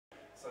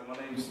My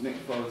name's Mick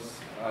Fuzz.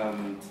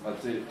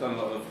 I've done a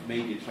lot of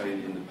media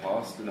training in the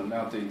past, and I'm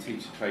now doing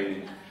teacher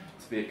training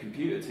to be a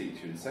computer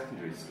teacher in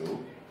secondary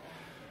school.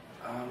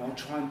 I'll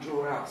try and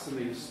draw out some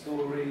of your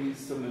stories,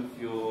 some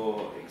of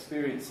your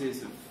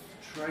experiences of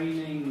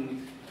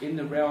training in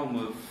the realm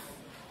of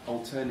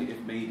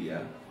alternative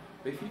media.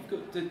 But if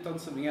you've done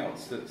something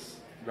else that's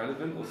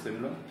relevant or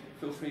similar,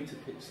 feel free to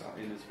pitch that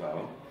in as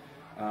well.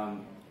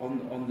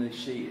 On the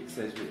sheet it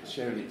says we're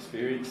sharing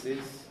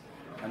experiences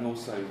and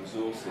also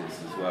resources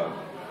as well.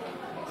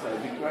 So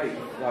it'd be great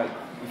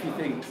if you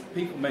think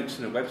people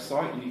mention a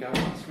website and you go, oh,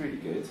 that's really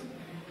good.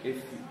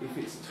 If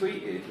it's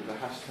tweeted with the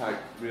hashtag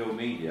real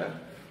media,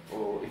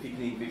 or if you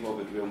can even be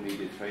bothered real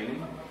media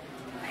training,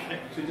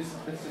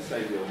 let's just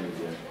say real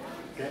media.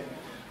 Okay.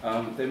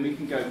 Then we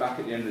can go back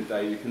at the end of the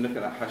day, we can look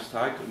at that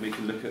hashtag and we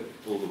can look at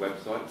all the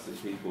websites that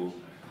people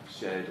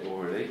shared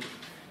already.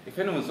 If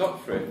anyone's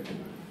up for it,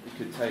 we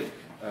could take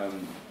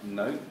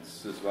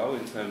notes as well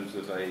in terms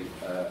of a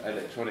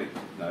electronic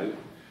note,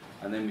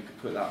 and then we could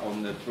put that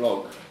on the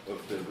blog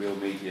of the Real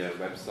Media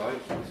website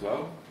as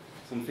well.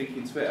 So I'm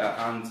thinking Twitter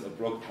and a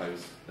blog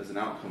post as an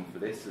outcome for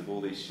this, of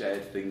all these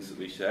shared things that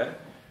we share,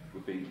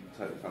 would be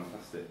totally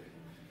fantastic.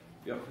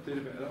 You up for doing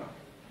a bit of that?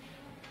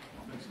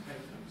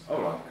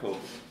 All right, cool.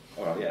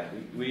 All right, yeah.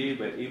 Will you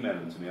email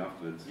them to me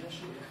afterwards? Yeah,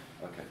 sure.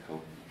 Okay,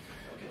 cool.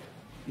 Okay.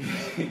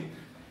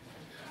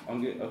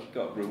 I've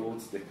got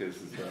reward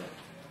stickers as well.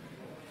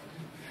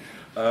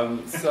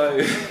 So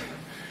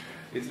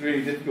it's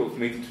really difficult for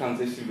me to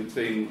transition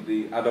between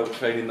the adult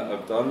training that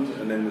I've done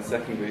and then the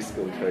secondary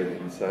school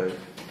training. So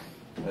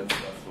that's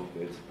all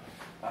good.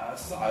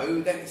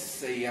 So let's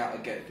see how to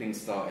get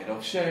things started.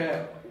 I'll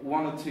share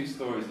one or two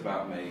stories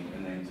about me,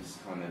 and then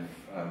just kind of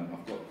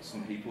I've got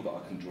some people that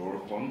I can draw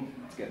upon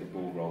to get the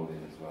ball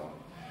rolling as well.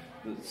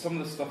 But some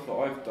of the stuff that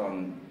I've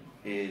done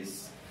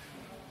is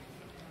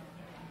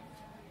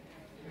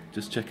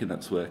just checking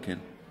that's working.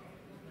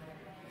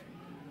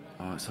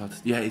 Oh, it's hard to,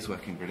 yeah, it's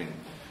working, brilliant.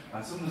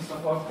 And some of the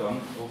stuff I've done,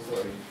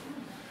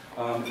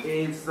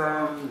 is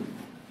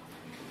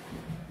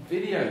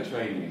video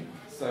training.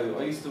 So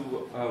I used to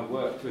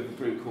work with a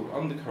group called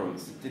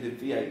Undercurrents that did a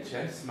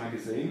VHS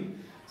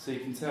magazine. So you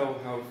can tell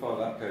how far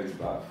that goes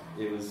back.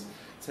 It was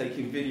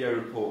taking video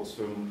reports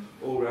from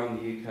all around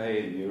the UK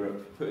and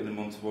Europe, putting them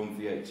onto one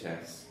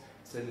VHS,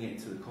 sending it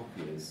to the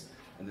copiers,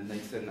 and then they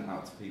send that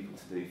out to people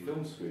to do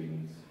film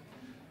screenings.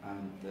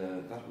 And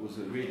that was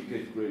a really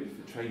good group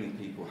for training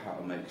people how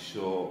to make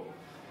short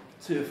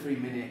 2 or 3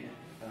 minute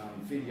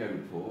video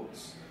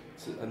reports,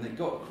 and they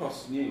got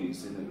across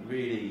news in a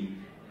really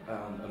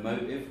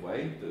emotive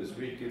way that was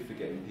really good for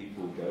getting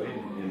people going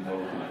and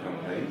involved in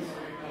campaigns.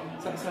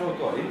 So that's how I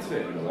got into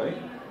it in a way.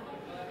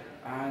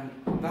 And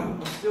that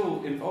I'm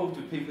still involved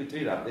with people who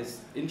do that.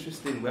 This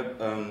interesting web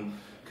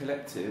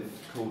collective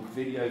called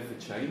Video for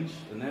Change,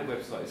 and their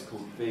website is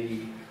called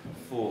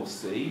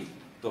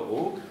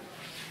v4c.org.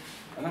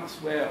 And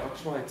that's where I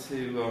try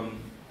to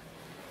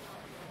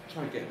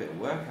get a bit of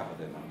work out of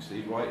them,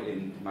 actually,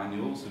 writing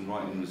manuals and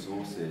writing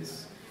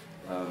resources.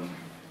 I'm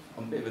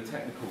a bit of a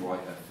technical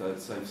writer,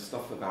 so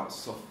stuff about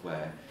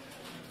software,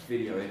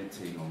 video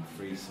editing on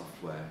free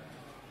software,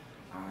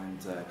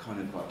 and kind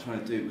of like trying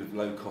to do it with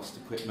low-cost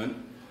equipment.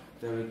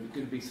 There are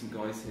going to be some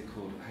guys here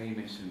called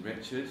Hamish and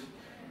Richard,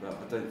 but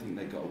I don't think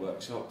they got a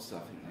workshop, so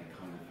I think they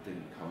kind of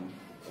didn't come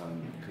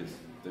because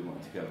they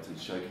wanted to be able to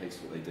showcase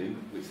what they do,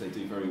 which they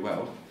do very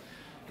well.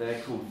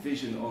 They're called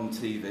Vision on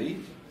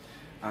TV,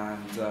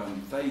 and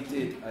they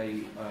did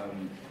a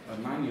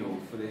manual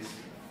for this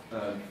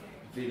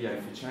Video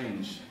for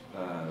Change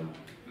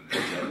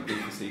project,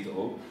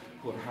 b4c.org,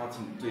 called How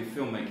to Do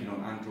Filmmaking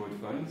on Android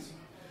Phones.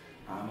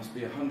 It must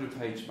be a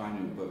 100-page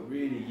manual, but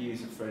really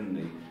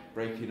user-friendly,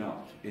 breaking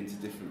up into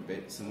different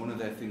bits. And one of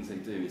their things they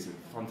do is a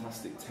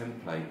fantastic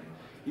template.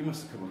 You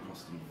must have come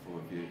across them before,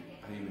 have you?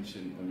 Hamish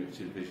and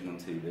Richard, Vision on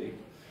TV.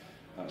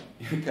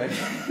 Okay.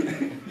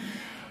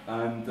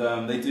 And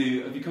they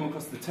do, have you come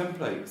across the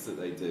templates that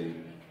they do?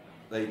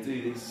 They do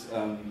these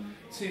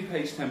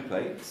 2-page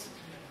templates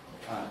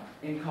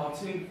in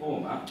cartoon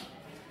format,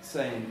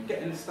 saying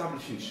get an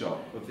establishing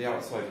shot of the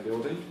outside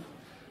building,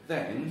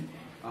 then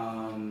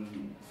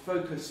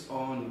focus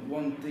on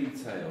one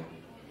detail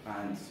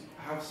and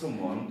have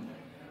someone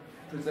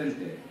present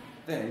it,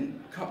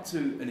 then cut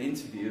to an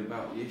interview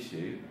about the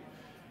issue,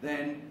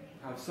 then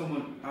have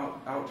someone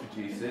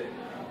out-introduce it,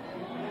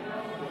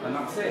 and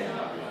that's it.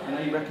 And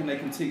they reckon they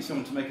can teach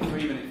someone to make a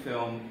 3-minute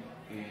film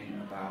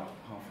in about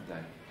half a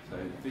day. So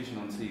Vision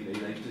on TV,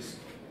 they're just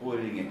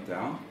boiling it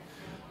down.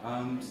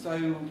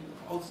 So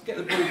I'll just get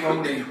the ball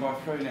rolling by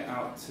throwing it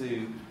out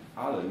to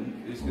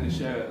Alan, who's going to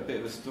share a bit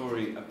of a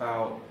story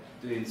about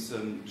doing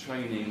some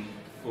training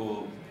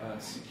for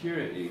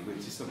security,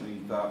 which is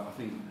something that I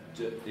think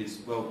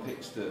is well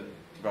pitched at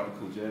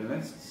radical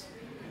journalists.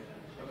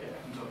 Okay, I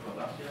can talk about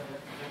that. Yeah.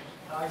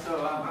 Hi,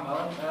 so I'm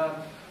Alan.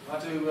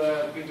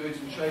 I've been doing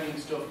some training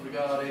stuff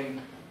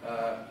regarding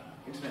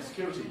internet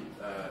security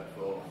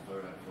for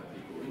people,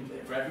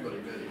 for everybody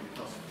really,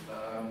 because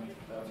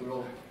we're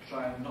all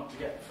trying not to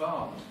get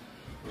farmed.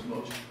 as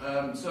much.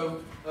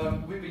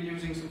 We've been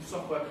using some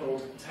software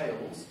called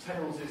Tails.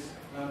 Tails is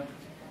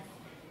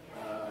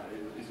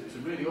it's a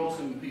really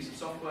awesome piece of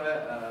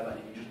software that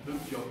you can just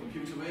boot your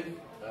computer with.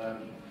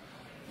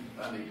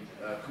 And it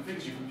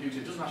configures your computer.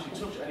 It doesn't actually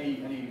touch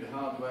any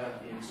hardware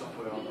in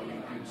software on your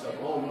computer. So it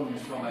all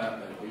runs from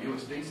a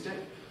USB stick,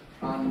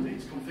 and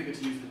it's configured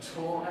to use the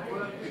Tor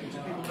network. Do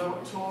people know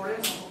what Tor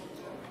is?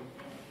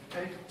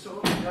 Okay,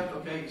 Tor. Yeah.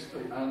 Okay. It's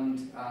good.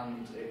 And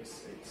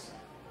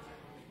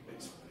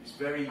it's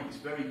very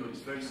good. It's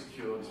very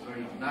secure. It's a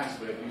very nice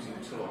way of using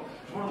Tor.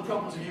 One of the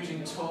problems of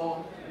using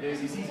Tor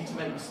is it's easy to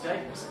make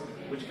mistakes,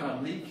 which kind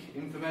of leak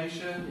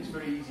information. It's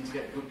very easy to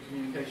get good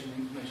communication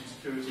and information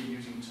security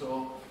using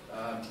Tor.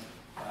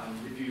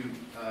 If you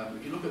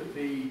look at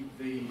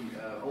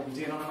all the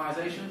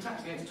de-anonymization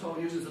attacks against Tor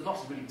users, there's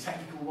lots of really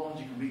technical ones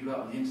you can read about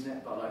on the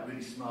internet by like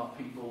really smart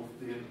people,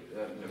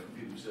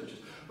 computer researchers.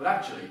 But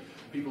actually,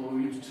 people who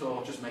use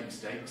Tor just make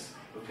mistakes.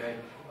 Okay,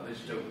 they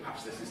just don't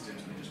patch their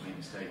systems and they just make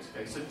mistakes.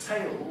 Okay, so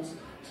Tails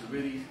is a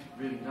really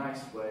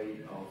nice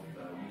way of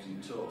using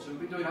Tor. So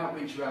we've been doing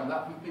outreach around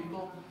that with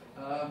people.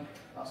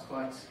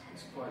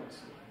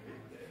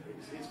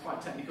 It's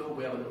quite technical.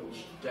 We have a little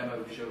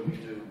demo show we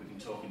do. We can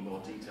talk in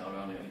more detail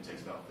around it, and it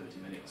takes about 30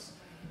 minutes,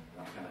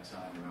 that kind of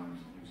time around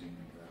using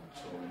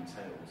Tor and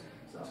Tails.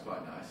 So that's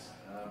quite nice.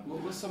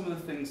 What were some of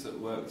the things that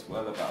worked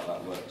well about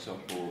that workshop,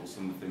 or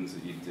some of the things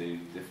that you do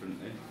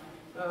differently?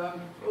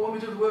 When we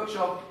do the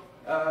workshop,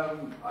 I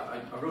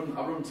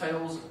run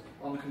Tails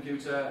on the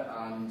computer,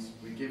 and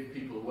we give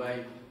people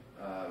away,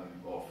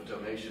 or for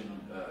donation,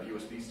 a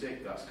USB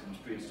stick that comes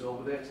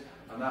pre-installed with it,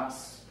 and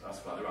that's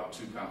about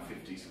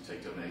 £2.50, so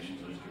take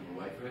donations and just give them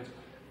away for it.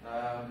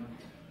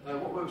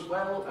 What works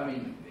well, I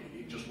mean,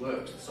 it just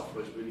works. The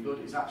software is really good.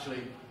 It's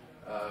actually,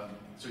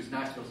 so it's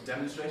nice to be able to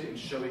demonstrate it and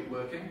show it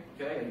working,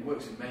 okay? And it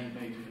works in many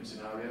different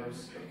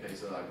scenarios, okay?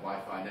 So like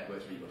Wi-Fi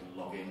networks where you've got to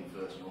log in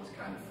first and all this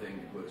kind of thing.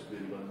 It works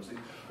really well in those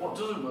things. What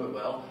doesn't work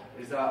well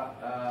is that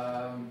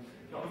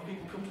not enough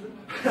people come to them.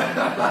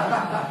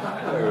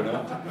 Fair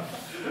enough.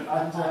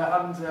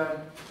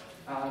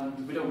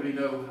 And we don't really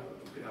know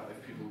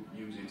if people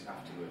use it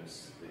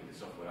afterwards, the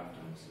software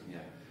afterwards. Yeah.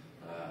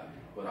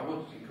 But I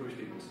would encourage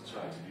people to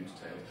try to use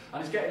Tails.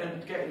 And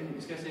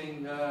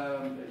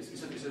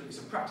it's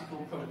a practical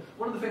project.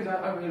 One of the things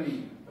I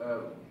really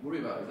worry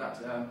about is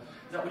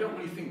that we don't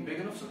really think big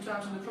enough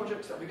sometimes in the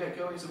projects that we get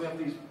going. So we have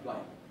these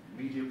like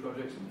media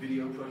projects and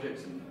video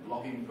projects and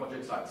blogging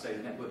projects, like say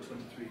the Network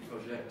 23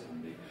 project,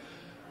 and the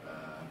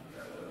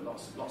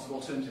lots of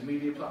alternative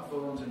media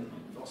platforms, and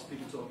lots of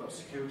people talk about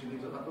security and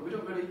things like that. But we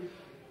don't really.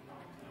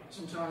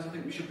 Sometimes I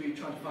think we should be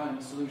trying to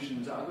find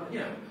solutions that are going.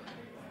 The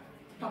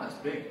planet's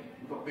big.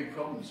 We've got big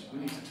problems. We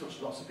need to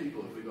touch lots of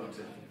people if we're going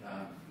to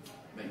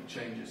make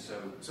changes.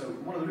 So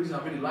one of the reasons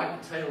I really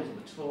like the Tails and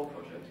the Tor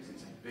project is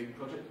it's a big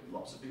project.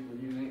 Lots of people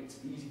are using it. It's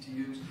easy to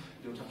use.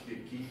 You don't have to be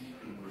a geek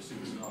or a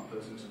super smart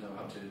person to know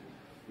how to,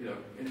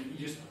 and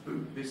you just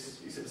boot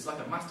this. It's like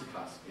a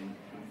masterclass in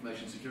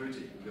information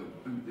security. You go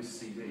boot this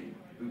CD,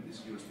 boot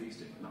this USB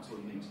stick, and that's all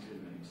you need to do.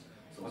 And it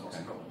solves lots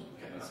of problems.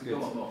 Okay, that's good.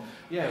 Go on more.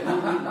 Yeah,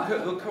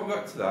 we'll come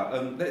back to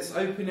that. Let's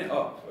open it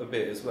up a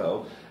bit as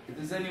well.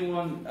 Does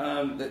anyone?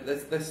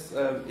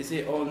 Is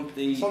it on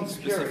the? It's on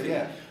security.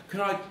 Yeah.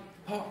 Can I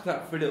park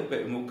that for a little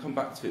bit and we'll come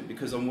back to it,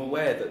 because I'm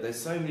aware that there's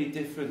so many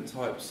different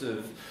types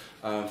of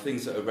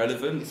things that are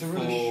relevant. It's a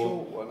really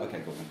short one. Okay,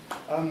 go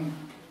on.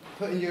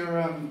 Putting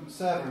your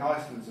server in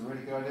Iceland is a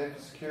really good idea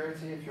for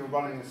security if you're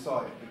running a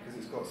site, because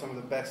it's got some of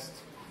the best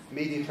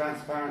media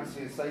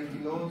transparency and safety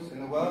laws in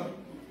the world.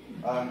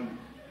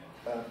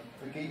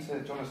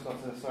 Brigitte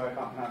Jonasdotter, sorry I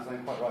can't pronounce the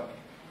name quite right,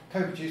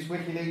 co-produced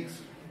WikiLeaks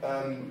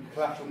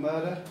Collateral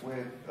Murder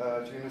with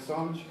Julian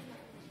Assange.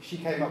 She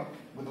came up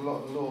with a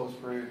lot of the laws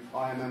through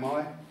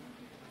IMMI.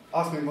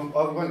 Ask me, I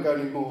won't go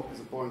any more because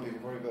it's boring people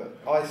probably, but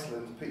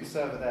Iceland, put your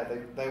server there,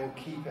 they will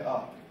keep it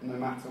up no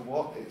matter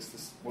what.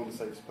 It's one of the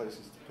safest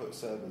places to put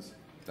servers.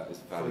 That is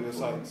for your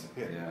sites.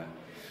 Yeah.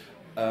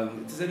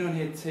 Does anyone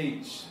here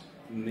teach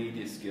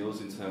media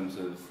skills in terms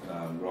of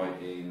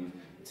writing,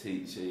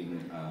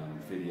 teaching,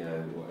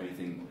 video, or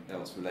anything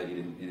else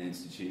related in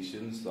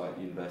institutions like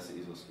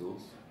universities or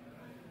schools?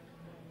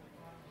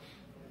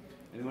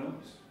 Anyone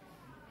else?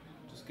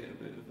 Just get a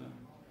bit of that.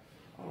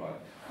 All right.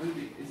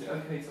 Is it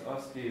okay to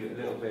ask you a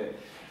little bit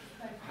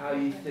how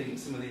you think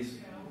some of these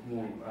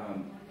more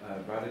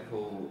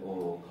radical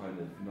or kind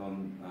of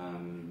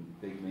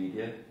non-big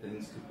media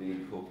things could be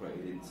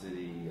incorporated into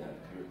the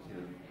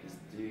curriculum?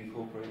 Do you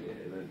incorporate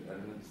it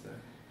elements there?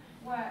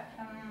 Well,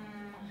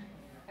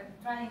 I'm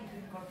trying to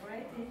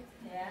incorporate it,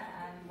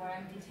 and where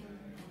I'm teaching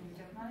in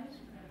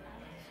journalism.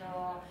 So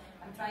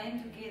I'm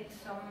trying to get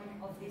some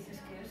of these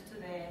skills to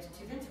the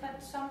students,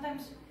 but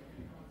sometimes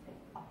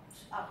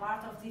a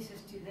part of these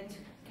students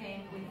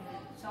came with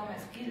some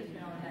skills,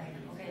 like,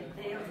 okay,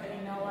 they already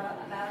know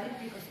about it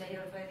because they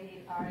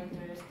already are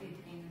interested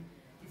in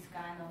this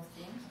kind of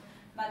things.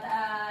 But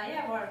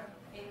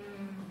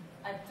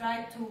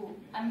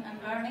I'm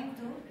learning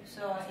too,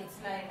 so it's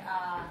like,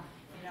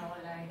 you know,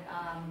 like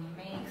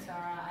makes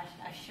are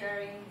a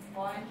sharing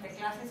point. The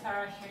classes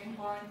are a sharing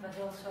point, but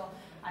also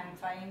I'm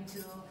trying to,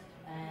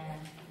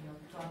 you know,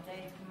 to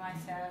update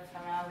myself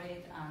around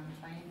it and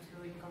trying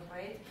to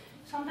incorporate.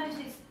 Sometimes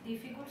it's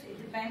difficult. It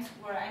depends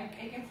where I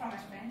came from,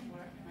 Spain,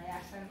 where my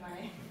accent,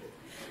 my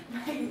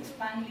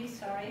Spanglish,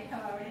 sorry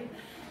about it.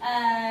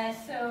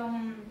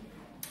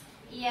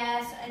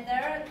 Yes,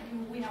 there,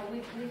 you know,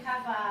 we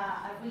have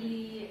a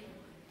really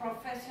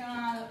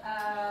professional,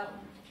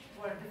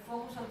 where the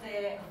focus of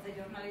the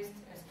journalist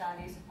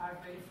studies are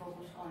really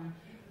focused on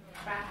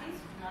practice,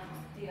 not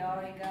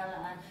theoretical.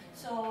 And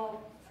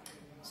so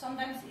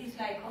sometimes it's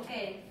like,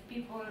 okay,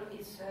 people,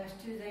 it's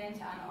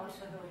students and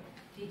also the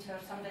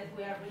teachers, sometimes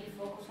we are really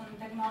focused on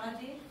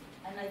technology,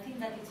 and I think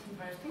that it's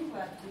interesting,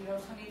 but we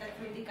also need a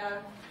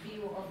critical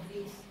view of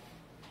these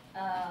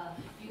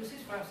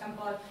uses. For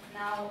example,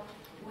 now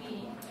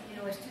we, you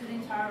know,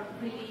 students are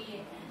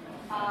really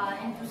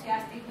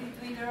enthusiastic with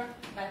Twitter,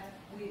 but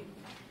we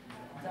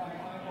don't,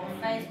 or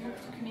Facebook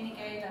to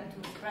communicate and to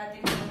spread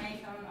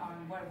information on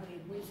where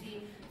we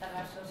see that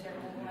our social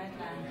movement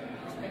and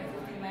Spain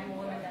 15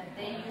 movement, that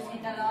they use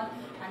it a lot,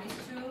 and it's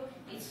true,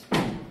 it's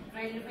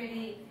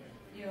really,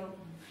 you know,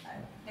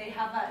 they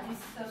have this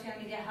social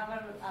media have a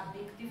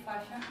big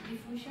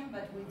diffusion,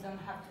 but we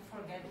don't have to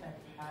forget that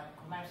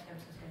commercial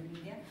social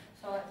media.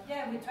 So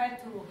yeah, we try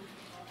to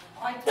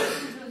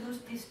introduce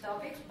these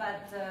topics,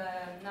 but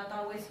not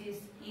always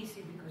is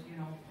easy because, you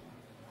know,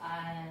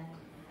 I'm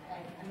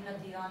not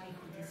the only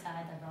who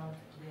decide about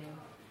the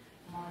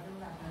module,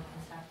 about the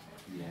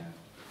subject. Yeah.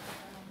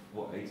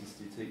 What ages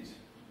do you teach?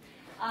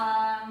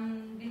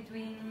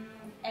 Between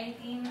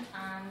 18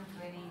 and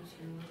 22.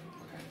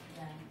 Okay.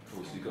 Yeah.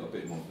 Cool, so you've got a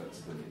bit more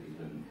flexibility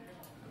than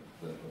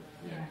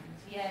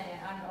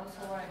yeah, and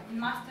also in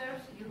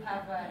masters you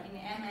have in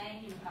MA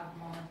you have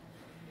more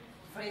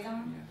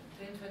freedom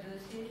to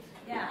introduce it.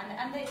 Yeah,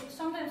 and they,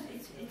 sometimes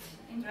it's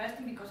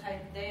interesting because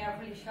they are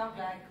really shocked,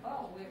 like,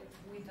 oh,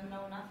 we don't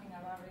know nothing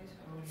about this,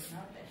 or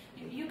not.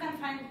 You can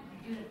find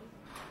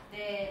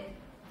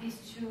these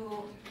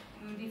two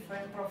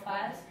different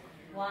profiles,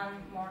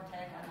 one more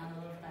tech and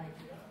another like.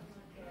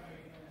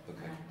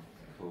 Okay,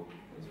 cool.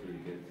 That's really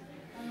good.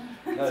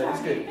 No,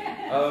 it's good.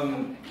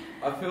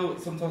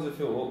 Sometimes I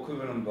feel awkward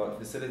when I'm like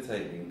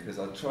facilitating because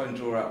I try and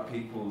draw out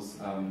people's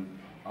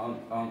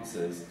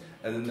answers,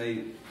 and then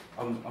they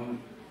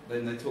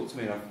talk to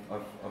me, and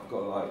I've got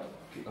to like,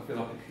 I feel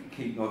like I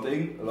keep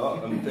nodding a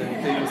lot, and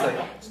then people say,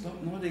 stop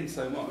nodding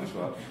so much,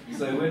 right?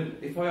 So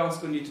if I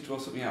ask on you to draw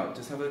something out,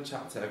 just have a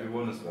chat to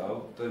everyone as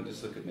well. Don't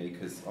just look at me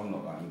because I'm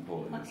not that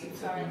important. Okay,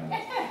 sorry.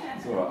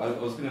 It's all right. I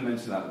was going to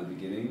mention that at the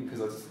beginning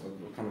because I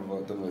kind of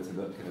like don't know where to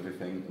look and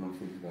everything, and I'm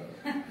thinking about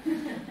it.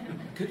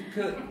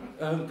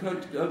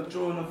 Could I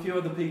draw on a few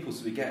other people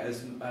so we get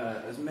as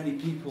many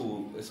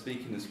people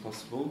speaking as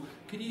possible?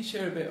 Could you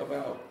share a bit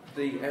about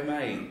the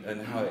MA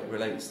and how it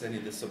relates to any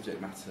of the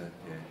subject matter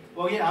here?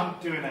 Well, yeah, I'm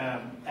doing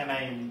a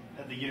MA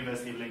at the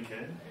University of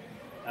Lincoln.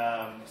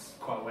 It's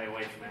quite a way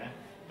away from here.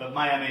 But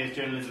my MA is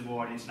Journalism,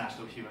 War and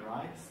International Human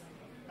Rights.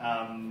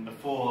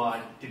 Before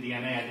I did the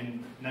MA, I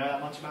didn't know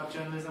that much about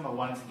journalism. I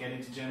wanted to get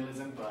into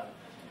journalism, but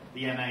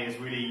the MA is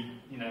really,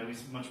 you know,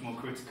 it's much more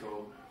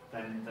critical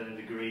than a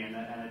degree, and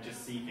I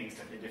just see things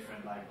totally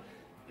different. Like,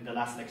 in the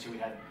last lecture we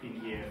had in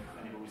here,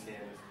 when anyone was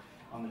here, was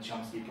on the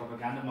Chomsky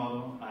propaganda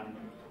model, and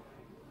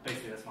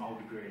basically that's my whole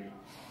degree.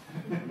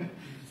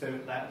 So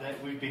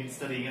that we've been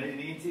studying, and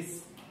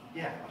it's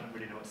yeah, I don't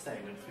really know what to say,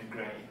 but it's been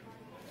great.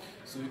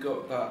 So we've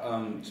got that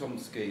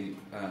Chomsky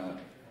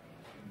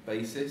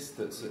basis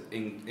that's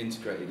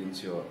integrated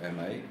into your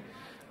MA.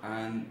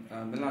 And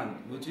Milan,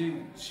 would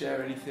you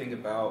share anything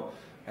about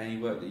any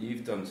work that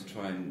you've done to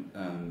try and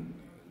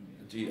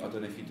I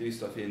don't know if you do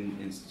stuff in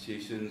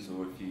institutions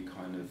or if you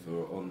kind of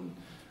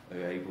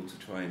are able to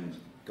try and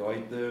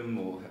guide them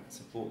or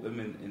support them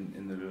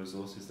in the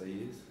resources they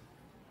use?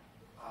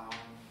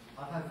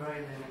 I've had very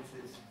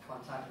limited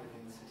contact with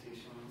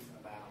institutions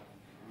about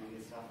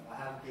media stuff. I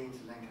have been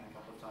to Lincoln a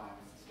couple of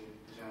times to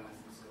the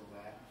journalism school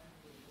there.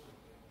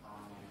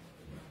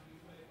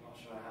 Not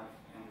sure I have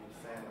anything to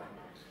say about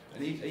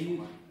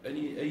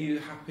it. Are you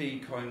happy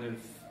kind of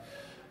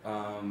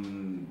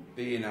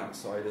being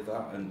outside of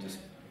that and just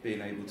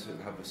being able to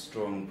have a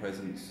strong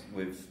presence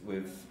with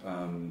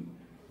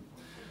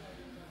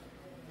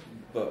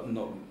but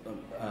not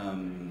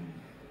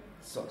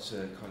such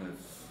a kind of,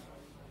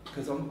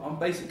 because I'm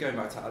basically going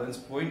back to Alan's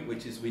point,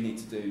 which is we need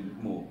to do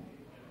more,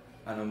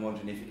 and I'm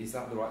wondering is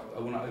that the right? I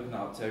want to open that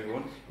up to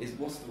everyone.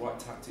 What's the right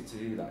tactic to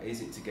do that?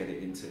 Is it to get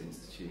it into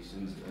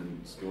institutions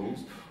and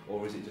schools,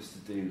 or is it just to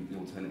do the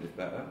alternative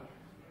better?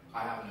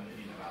 I have an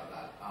opinion about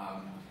that.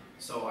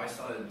 So I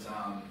started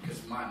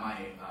because my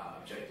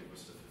objective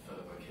was to fulfill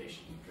a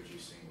vocation in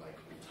producing like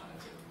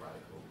alternative and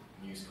radical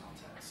news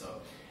content.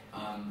 So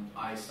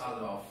I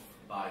started off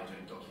by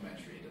doing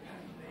documentary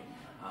independently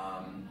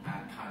and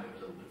kind of a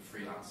little bit of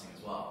freelancing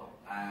as well.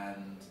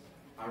 And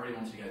I really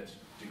wanted to get a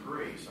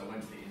degree, so I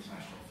went to the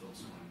International Film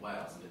School in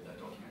Wales and did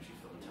that documentary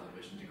film and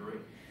television degree.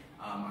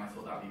 I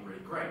thought that'd be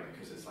really great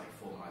because it's like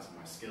formalizing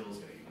my skills,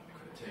 getting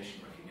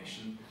accreditation,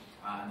 recognition,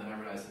 and then I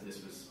realized that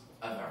this was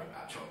a very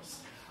bad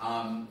choice.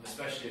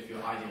 Especially if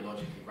you're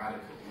ideologically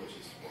radical, which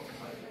is what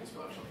this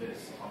workshop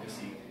is.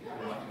 Obviously,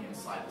 working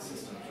inside the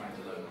system, trying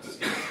to learn the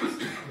skills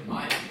is, in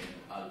my opinion,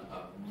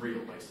 a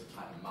real waste of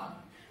time and money.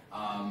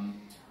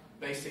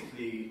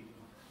 Basically,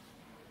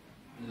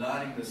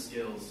 learning the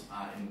skills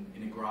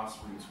in a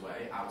grassroots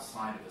way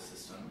outside of the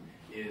system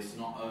is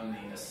not only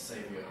a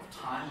savior of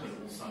time, but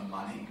also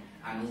money,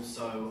 and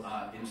also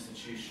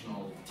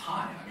institutional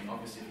time. I mean,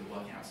 obviously, if you're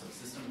working outside the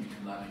system, you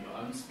can learn at your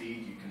own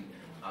speed, you can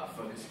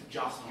focus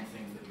just on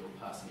things that you're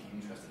personally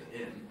interested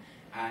in,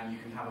 and you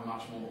can have a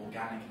much more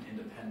organic and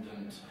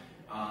independent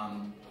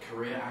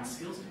career and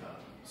skills development.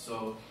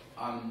 So,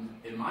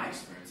 in my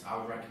experience, I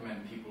would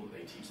recommend people that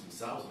they teach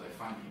themselves, or they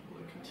find people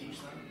that can teach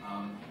them,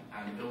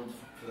 and build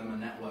for them a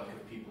network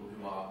of people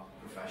who are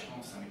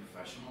professional,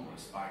 semi-professional, or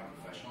aspiring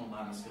professional,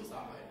 learn the skills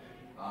that way.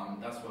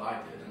 That's what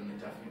I did, and it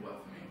definitely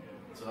worked for me.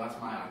 So that's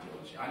my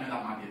ideology. I know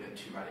that might be a bit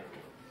too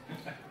radical.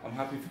 I'm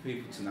happy for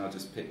people to now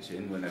just pitch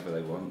in whenever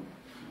they want.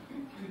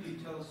 Could you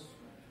tell us, is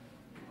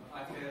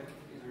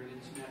there an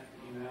internet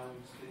email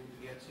thing to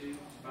get to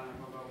find out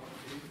more about what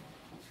you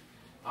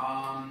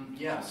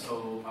do? Yeah,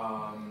 so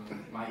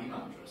my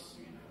email address.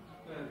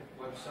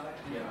 Website?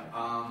 Yeah,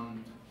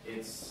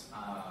 it's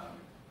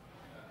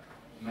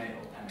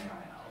mail,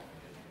 M-A-I-L,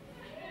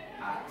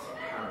 at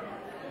Harry,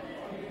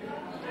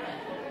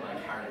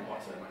 like Harry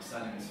Potter. My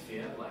surname is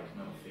Fear, like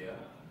no fear,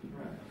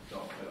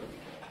 .co.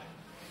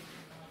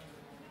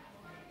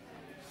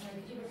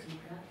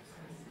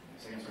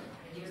 Second, sorry.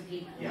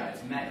 Yeah,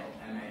 it's mail,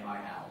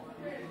 M-A-I-L,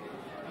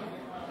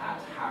 at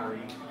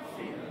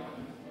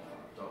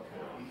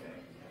harryfear.co.uk.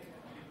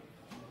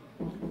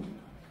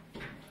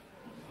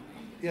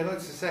 Yeah,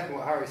 that's the second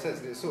what Harry says,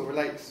 and it sort of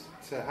relates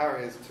to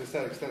Harry to a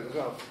certain extent as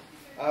well.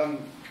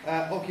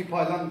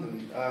 Occupy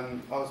London, I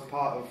was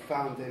part of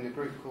founding a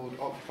group called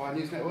Occupy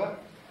News Network,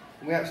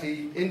 and we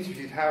actually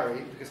interviewed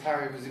Harry because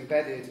Harry was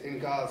embedded in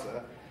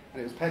Gaza,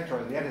 and it was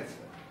Pedro, the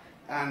editor,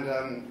 and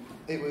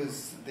it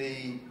was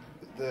the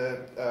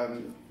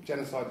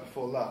genocide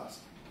before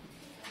last.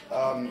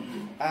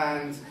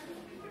 And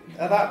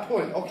at that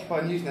point,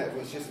 Occupy Newsnet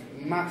was just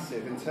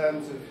massive in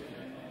terms of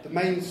the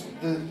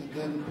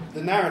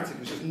narrative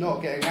was just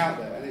not getting out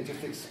there, and it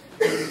just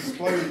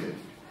exploded.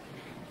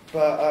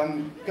 But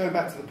going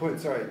back to the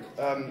point,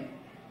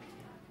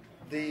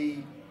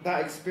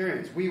 that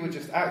experience, we were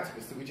just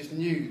activists, that we just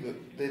knew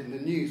that the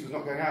news was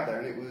not going out there,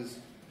 and it was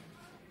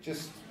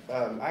just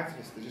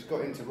activists that just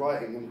got into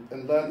writing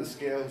and learned the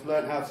skills,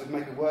 learned how to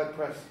make a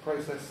WordPress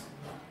process,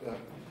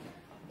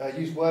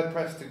 use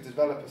WordPress to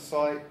develop a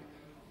site.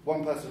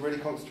 One person really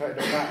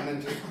concentrated on that and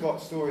then just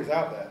got stories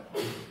out there.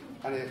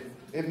 And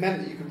it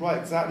meant that you could write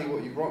exactly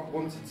what you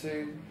wanted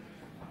to.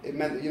 It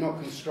meant that you're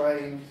not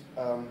constrained.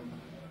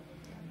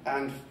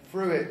 And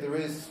through it, there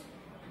is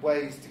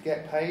ways to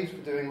get paid for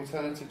doing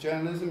alternative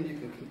journalism. You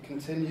can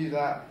continue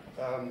that.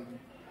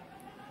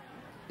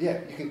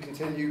 You can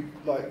continue,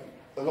 like,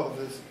 a lot of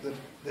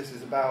this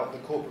is about the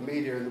corporate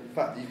media and the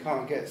fact that you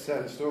can't get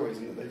certain stories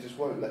and that they just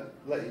won't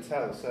let you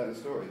tell certain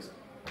stories.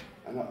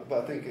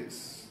 But I think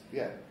it's,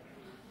 I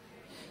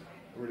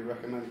really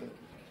recommend it.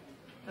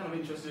 Kind of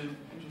interested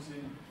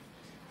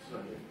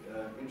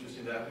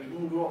there. We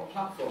wonder what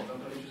platforms. I'm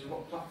kind of interested in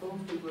what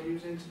platforms people are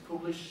using to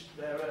publish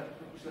their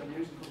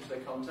news and publish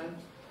their content.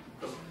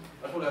 Because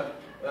I just want to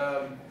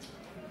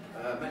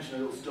mention a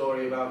little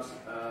story about.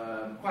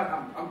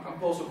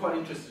 I'm also quite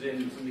interested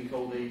in something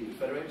called the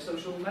Federated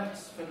Social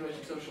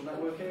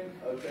Networking.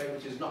 Okay,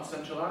 which is not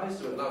centralised,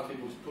 so it allows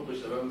people to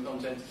publish their own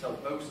content, to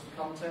self-post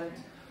content.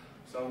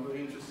 So I'm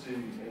really interested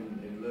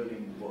in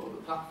learning what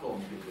other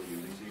platforms people are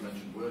using. So you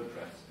mentioned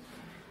WordPress.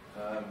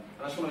 And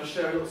I just wanted to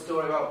share a little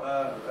story about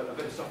a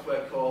bit of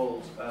software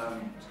called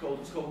it's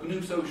called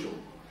GNU Social.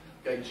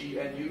 Okay,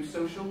 GNU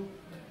Social.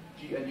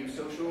 GNU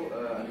Social.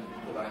 And if you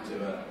put that into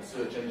a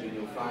search engine,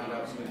 you'll find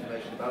out some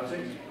information about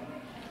it.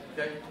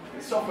 Okay,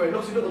 the software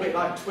looks a little bit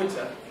like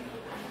Twitter,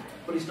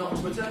 but it's not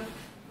Twitter.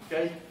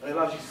 Okay, and it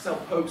allows you to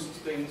self-post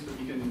things that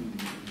you can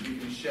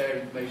share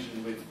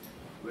information with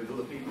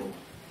other people.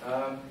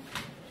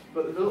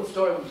 But the little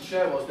story I wanted to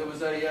share was there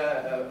was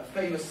a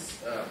famous,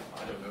 I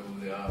don't know who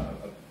they are,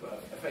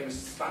 a famous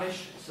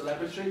Spanish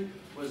celebrity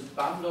was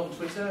banned on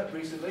Twitter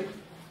recently,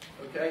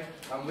 okay,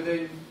 and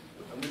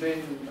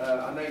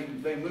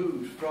they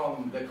moved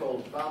from, they're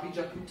called Barbie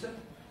Jacuta,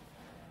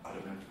 I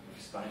don't know, if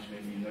it's Spanish,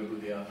 maybe you know who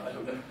they are, I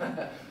don't know,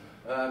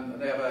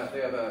 and they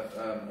have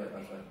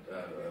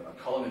a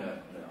column in an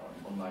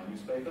online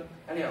newspaper.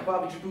 Anyhow,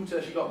 Barbie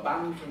Jacuta, she got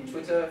banned from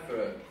Twitter for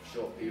a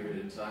short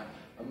period of time,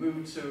 and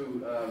moved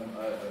to a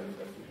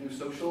new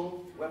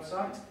social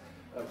website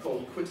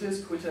called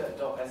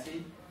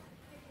Quitter.se.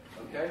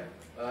 Okay,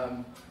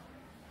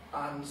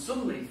 and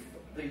suddenly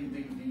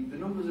the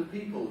numbers of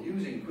people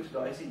using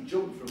Quitter.se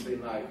jumped from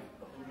being like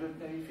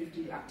 100, maybe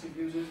 50 active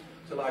users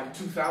to like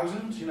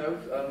 2,000. You know,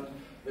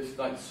 this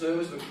like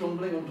servers were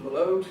crumbling under the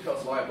load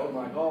because like, oh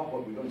my god, what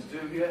are we going to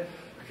do here?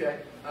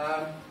 Okay,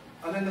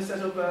 And then they set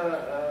up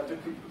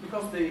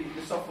because the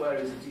software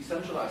is a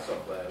decentralized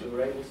software, we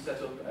were able to set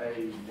up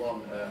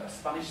a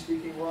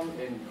Spanish-speaking one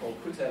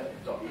called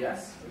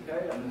Twitter.es,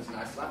 okay, and there's an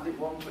Icelandic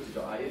one,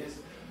 Twitter.is,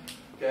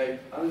 okay.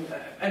 And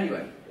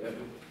anyway,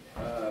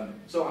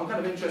 so I'm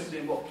kind of interested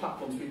in what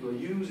platforms people are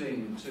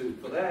using to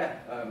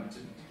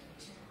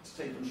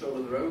take control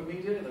of their own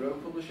media, their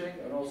own publishing,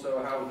 and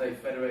also how they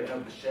federate, how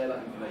they share that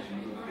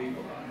information with other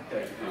people.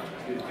 Okay,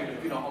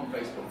 if you're not on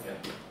Facebook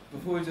yet.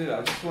 Before we do that,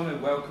 I just want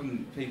to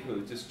welcome people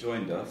who just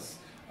joined us.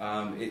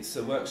 It's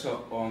a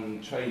workshop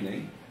on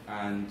training,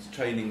 and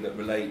training that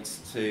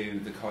relates to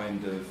the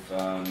kind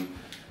of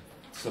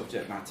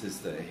subject matters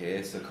that are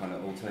here, so kind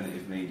of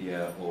alternative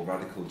media or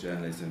radical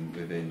journalism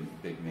within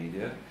big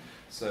media.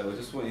 So I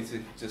just want you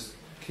to just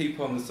keep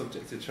on the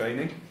subject of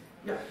training.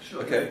 Yeah,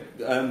 sure. Okay,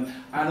 and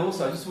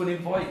also I just want to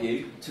invite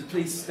you to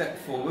please step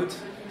forward,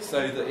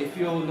 so that if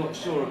you're not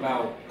sure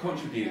about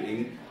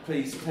contributing,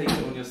 please take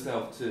it on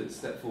yourself to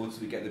step forward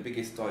so we get the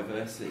biggest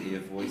diversity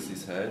of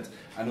voices heard,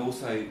 and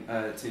also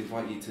to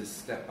invite you to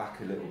step back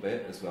a little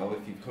bit as well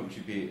if you've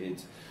contributed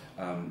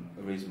a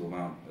reasonable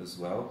amount as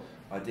well.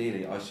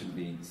 Ideally, I shouldn't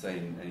be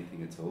saying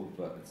anything at all,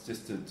 but it's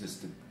just to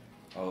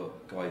I'll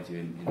guide you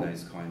in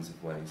those kinds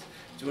of ways.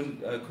 Do you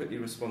want to quickly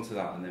respond to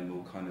that, and then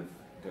we'll kind of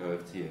go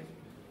over to you?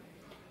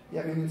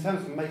 Yeah, I mean, in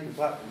terms of making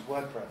platforms,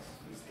 WordPress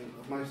is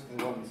most of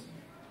the ones.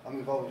 I'm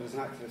involved as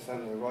an activist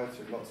and a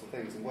writer in lots of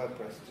things, and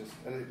WordPress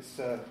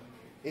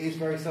it is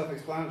very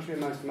self-explanatory. I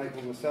managed to make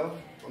one myself.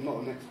 I'm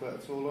not an expert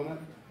at all on it,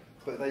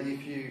 but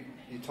if you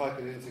type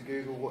it into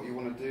Google what you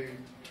want to do,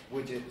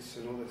 widgets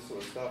and all this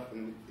sort of stuff,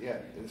 and yeah,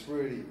 it's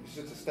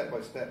just a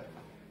step-by-step.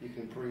 You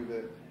can improve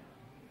it.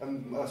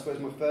 And I suppose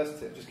my first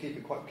tip, just keep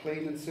it quite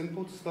clean and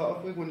simple to start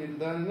off with when you're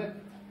learning it,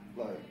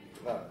 like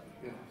that.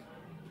 Yeah.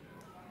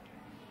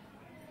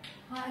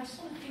 Hi, I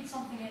just want to feed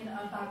something in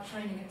about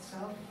training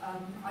itself.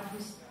 I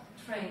was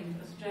trained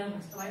as a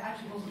journalist, but I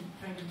actually wasn't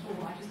trained at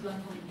all. I just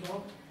learned on the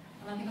job.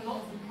 And I think a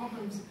lot of the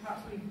problems that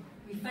perhaps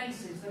we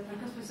face is that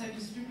because we're so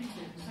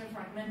distributed and so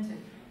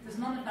fragmented, there's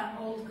none of that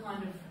old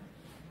kind of,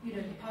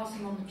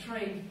 passing on the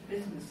trade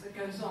business that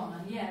goes on.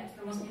 And yet,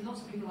 there must be lots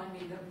of people like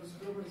me that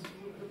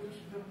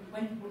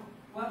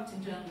worked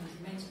in journalism,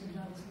 mainstream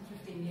journalism for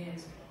 15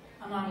 years,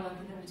 and now work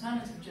in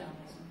alternative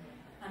journalism.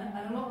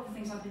 And a lot of the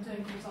things I've been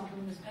doing, for example,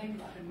 in this paper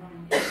that I've been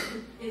running,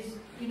 is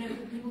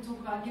that people talk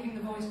about giving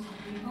the voice to the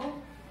people,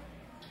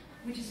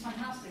 which is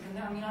fantastic. And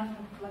I mean, I've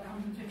had like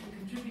 150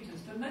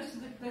 contributors, but most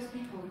of those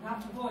people who have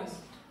the voice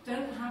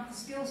don't have the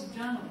skills of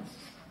journalists.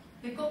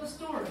 They've got the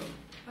story,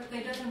 but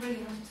they don't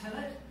really have to tell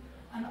it.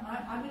 And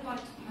I would like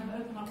to kind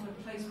of open up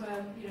a place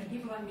where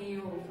people like me,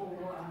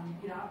 or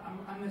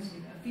I'm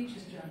mostly a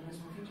features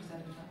journalist or a features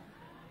editor,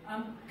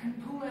 can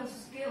pool their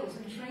skills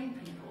and train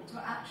people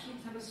to actually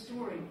tell a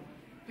story.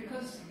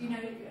 Because,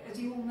 as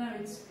you all know,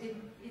 it's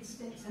in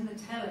the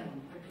telling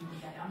that people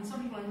get. I mean,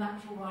 some people are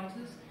natural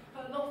writers,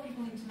 but a lot of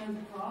people need to know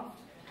the craft.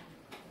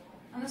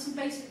 And there's some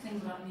basic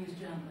things about news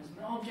journalism.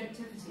 And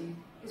objectivity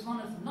is one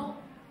of them.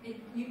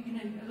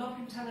 A lot of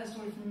people tell their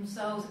story from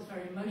themselves, it's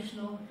very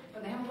emotional,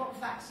 but they haven't got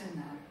facts in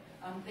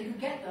there. They could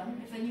get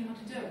them if they knew how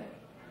to do it.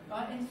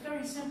 Right? And it's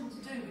very simple to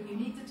do, but you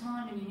need the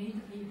time and you need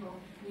the people,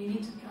 and you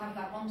need to have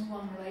that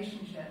one-to-one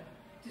relationship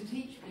to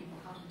teach people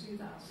how to do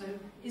that. So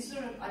is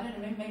there, I don't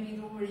know, maybe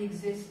it already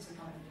exists a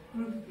kind of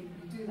group of people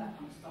who do that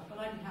kind of stuff, but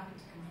I'd be happy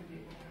to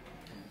contribute.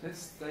 Let's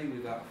stay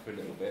with that for a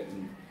little bit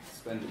and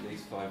spend at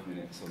least 5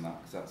 minutes on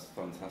that, because that's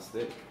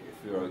fantastic,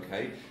 if you're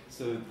okay.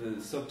 So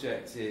the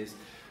subject is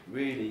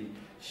really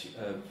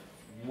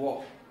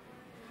what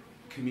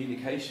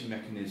communication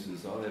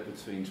mechanisms are there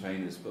between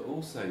trainers, but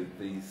also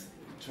these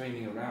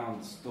training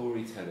around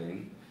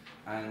storytelling.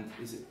 And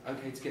is it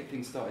okay to get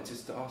things started,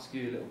 just to ask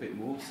you a little bit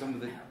more, some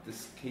of the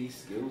key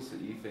skills that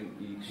you think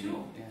you can...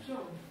 Sure, yeah.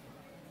 Sure.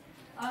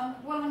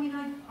 Well, I mean,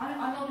 I'm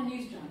not a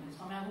news journalist.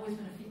 I mean, I've always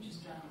been a features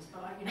journalist,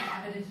 but I've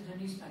edited a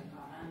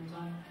newspaper,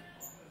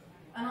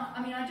 and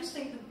I just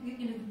think that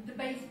the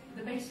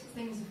basic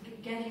things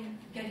of getting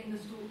the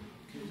story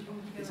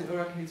together. Is it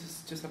okay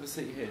to just have a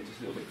seat here, just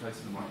a little bit closer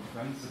to the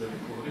microphone for the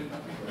recording?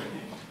 That'd be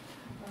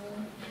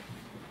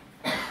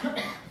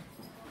great.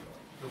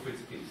 Feel free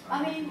to keep. I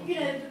mean,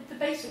 the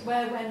basic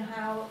where, when,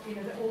 how,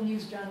 that all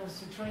news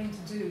journalists are trained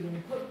to do.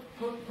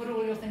 Put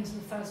all your things in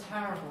the first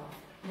paragraph.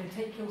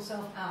 Take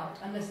yourself out,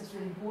 unless it's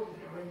really important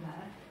that you're in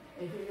there,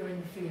 if you're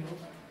in the field.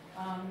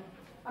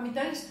 I mean,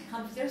 those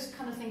kind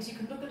of things, you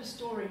can look at a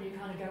story and you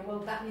kind of go, well,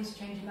 that needs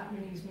changing, that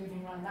really needs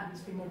moving around, that needs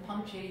to be more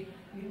punchy.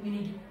 We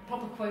need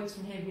proper quotes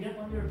from here. We don't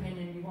want your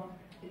opinion. We want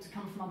it to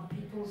come from other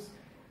people's,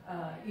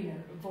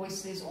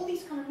 voices. All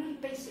these kind of really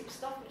basic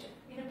stuff, which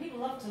people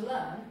love to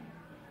learn.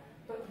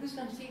 But who's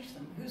going to teach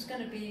them? Who's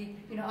going to be,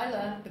 I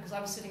learned because I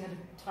was sitting at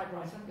a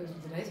typewriter, those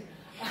were the days,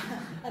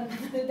 and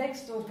the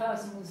next door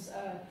person was,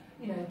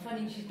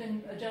 20, she's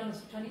been a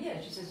journalist for 20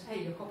 years. She says,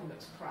 hey, your copy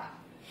looks crap,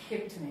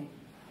 give it to me,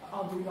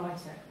 I'll rewrite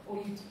it. Or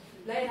you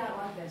lay it out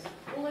like this.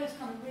 All those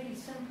kind of really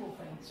simple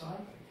things,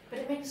 right? But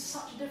it makes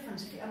such a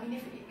difference. If you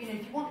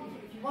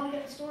want to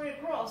get the story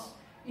across,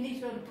 you need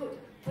to be able to put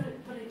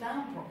put it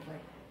down properly.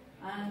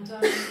 And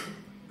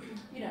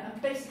you know,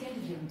 and basic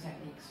interviewing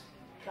techniques.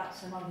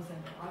 That's another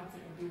thing that I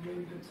think would be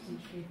really good to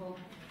teach people.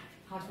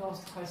 How to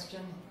ask the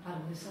question, how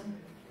to listen,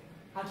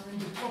 how to then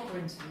do proper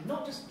interview,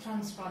 not just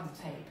transcribe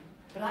the tape,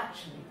 but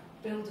actually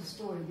build a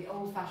story the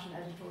old-fashioned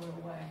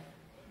editorial way.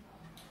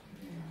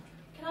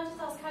 Can I just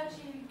ask, how do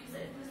you, because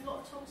there's a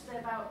lot of talk today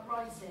about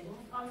writing.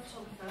 I'm a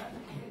photographer, I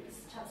think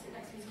this chap sitting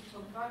next to me is a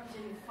photographer. I've been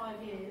doing it for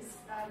 5 years,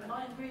 and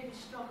I really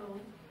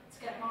struggled to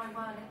get my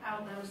work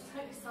out there. I was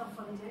totally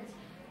self-funded.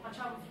 I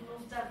travelled from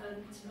North Devon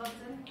to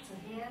London, to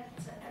here,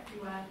 to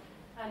everywhere.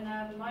 And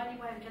my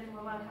only way of getting my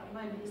work out at the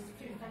moment is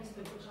through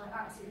Facebook, which I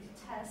absolutely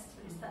detest,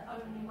 but it's the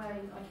only way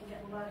that I can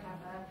get my work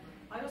out there.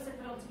 I also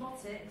put on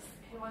Demotics,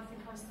 who I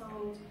think I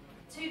sold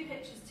 2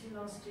 pictures to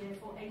last year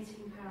for £18.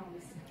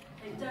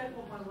 They don't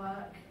want my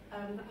work.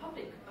 The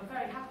public are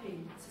very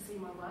happy to see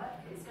my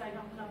work. It's going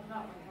up and up and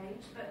up my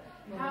page. But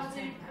how do,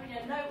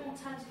 no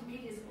alternative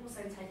media is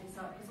also taking this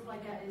up, because all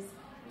I get is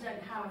we don't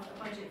have a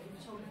budget for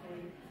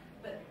photography.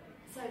 But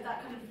so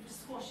that kind of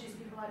squashes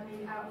people like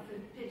me out of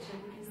the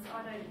picture, because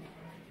I don't,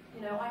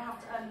 I have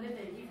to earn a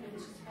living, even if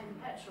it's just to pay the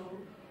petrol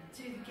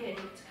to the gig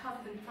to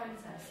cover the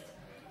protest.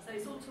 So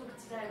it's all talking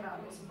today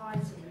about lots of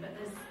writing, but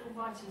all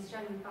writing is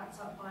generally backed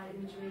up by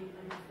imagery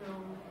and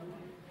film and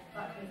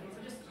that kind of thing.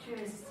 So I'm just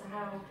curious as to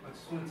how... I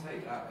just want to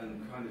take that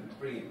and kind of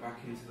bring it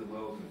back into the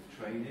world of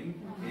training,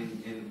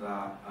 in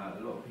that a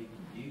lot of people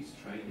use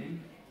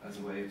training as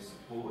a way of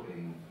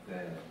supporting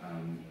their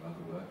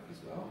other work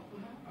as well.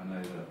 I know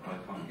that I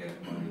can't get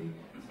money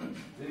to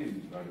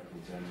do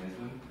radical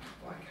journalism,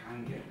 but I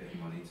can get a bit of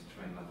money to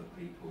train other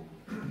people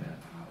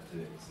how to do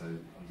it. So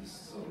I'm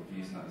just sort of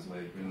using that as a way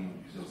of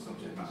bringing your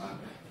subject matter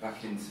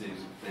back into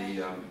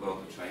the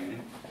world of training.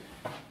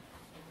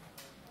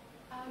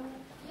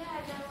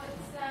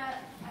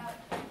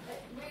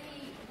 It's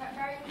really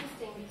very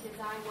interesting, because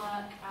I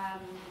work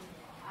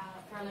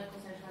for a local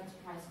social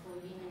enterprise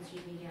called Union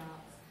Street Media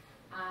Arts,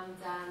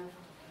 and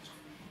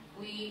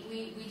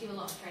we do a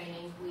lot of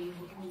training. We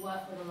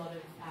work with a lot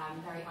of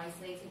very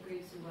isolated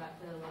groups. We work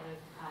with a lot of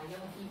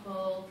young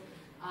people,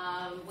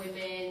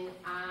 women,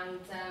 and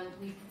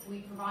we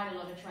provide a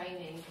lot of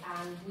training.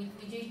 And we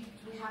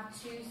have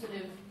 2 sort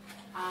of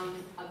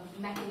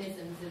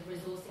mechanisms of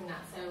resourcing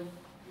that. So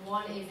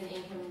one is an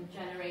income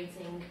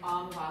generating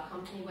arm of our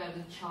company where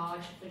we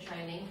charge for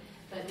training,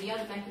 but the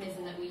other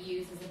mechanism that we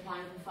use is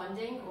applying for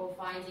funding or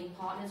finding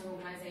partners or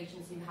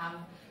organisations who have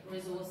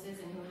resources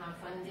and who have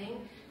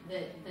funding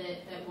that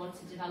want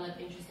to develop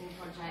interesting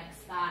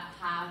projects that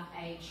have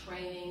a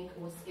training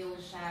or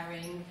skills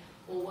sharing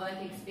or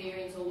work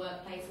experience or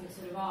work placement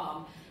sort of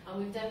arm. And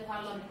we've done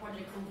quite a lot of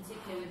projects in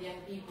particular with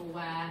young people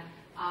where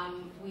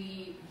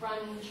we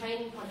run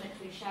training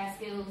projects, we share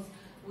skills.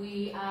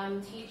 We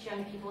teach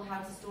young people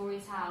how to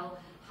storytell,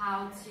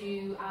 how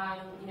to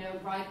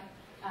write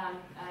and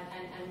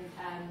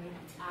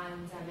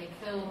make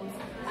films,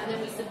 and then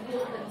we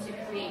support them to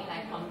create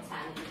their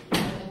content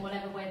in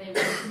whatever way they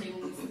want to.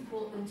 We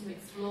support them to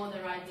explore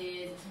their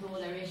ideas, explore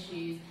their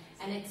issues,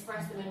 and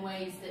express them in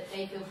ways that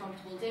they feel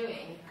comfortable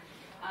doing.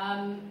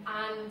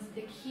 And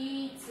the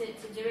key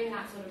to doing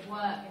that sort of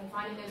work and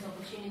finding those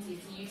opportunities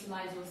to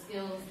utilise your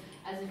skills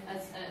as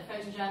a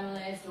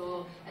photojournalist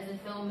or as a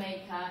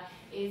filmmaker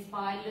is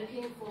by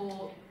looking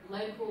for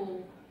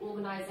local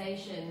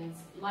organisations,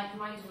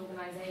 like-minded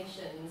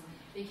organisations,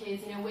 because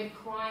we're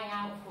crying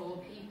out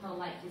for people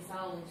like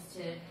yourselves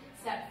to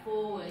step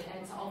forward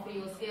and to offer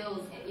your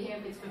skills.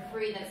 If it's for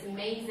free, that's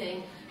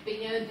amazing. But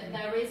that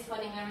there is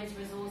funding, there is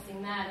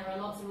resourcing there. There are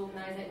lots of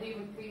organisations.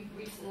 We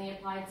recently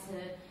applied to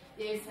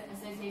the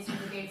Association of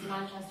Brigades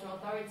Manchester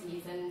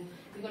authorities, and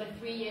we've got a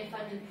 3-year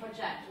funded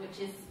project which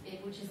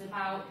is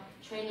about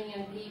training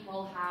young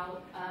people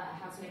how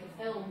to make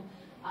a film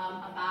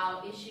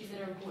about issues that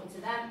are important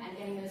to them, and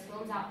getting those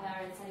films out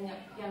there and setting up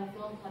young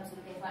film clubs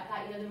and things like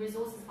that. The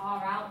resources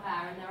are out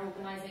there, and there are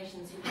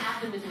organisations who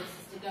have the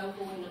resources to go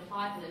forward and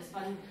apply for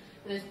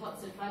those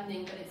pots of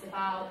funding. But it's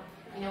about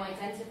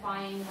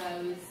identifying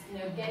those,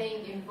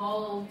 getting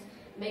involved,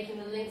 making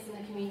the links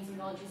in the community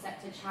voluntary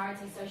sector,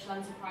 charities, social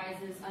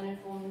enterprises,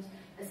 uninformed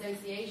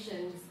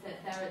associations.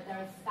 That there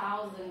are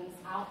thousands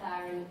out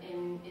there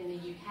in the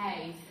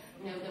UK,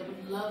 that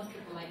would love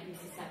people like you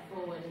to step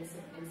forward and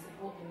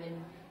support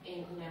them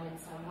in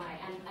some way.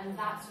 And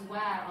that's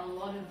where a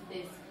lot of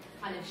this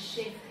kind of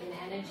shift in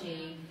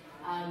energy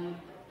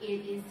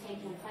is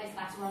taking place.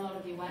 That's where a lot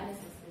of the awareness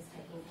is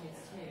taking place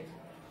too.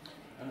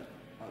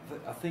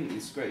 I think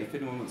it's great if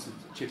anyone wants to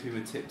chip in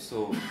with tips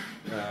or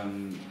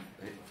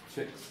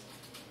tricks.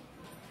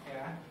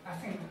 Yeah, I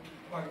think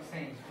what you're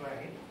saying is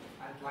great.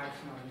 I'd like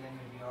to know the name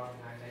of your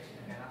organisation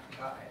again. I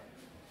forgot it.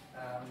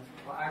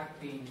 But I've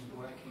been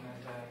working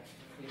as a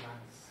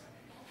freelance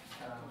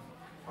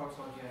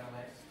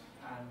photojournalist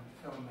and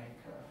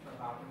filmmaker for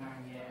about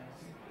 9 years.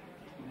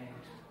 Made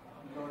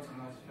loads and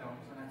loads of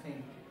films, and I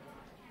think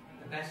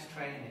the best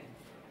training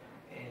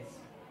is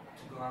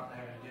to go out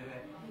there and do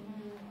it.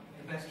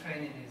 The best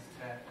training is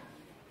to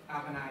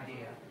have an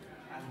idea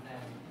and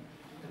then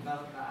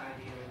develop that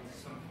idea into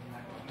something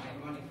that we can make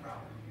money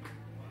from,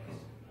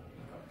 because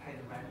we've got to pay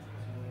the rent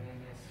because we're within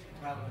this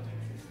relevant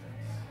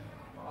existence.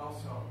 But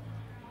also,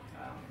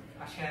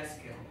 I share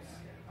skills.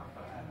 I've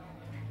got a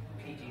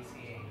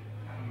PGCE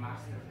and a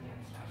Master's in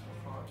International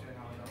Thought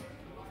Journalism,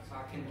 so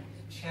I can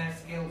share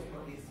skills.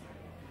 But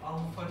all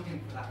the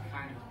funding for that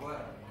kind of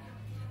work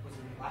was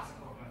in the last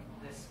government.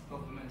 This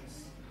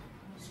government's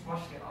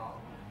squashed it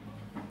all.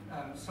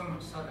 So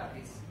much so that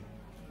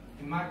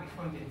it might be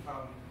funding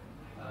from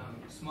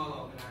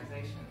small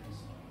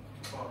organisations,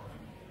 but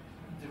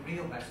the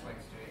real best way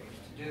to do it is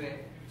to do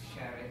it, to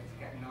share it, to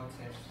get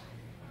noticed.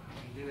 If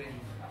you're doing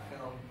a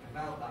film,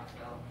 develop that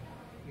film.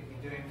 If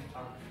you're doing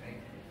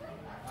photography,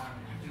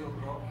 do a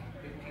book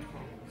with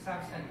people. Because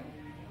I've sent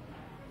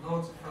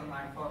loads of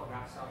frontline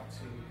photographs out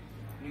to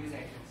news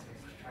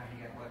agencies to try and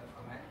get work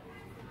from it.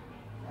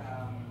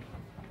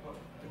 But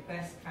the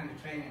best kind of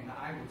training that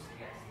I would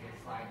suggest is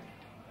like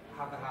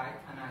have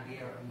an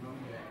idea and run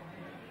with it,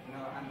 you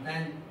know, and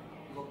then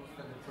look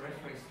for the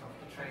periphery stuff,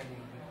 the training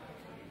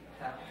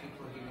that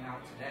people are giving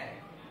out today.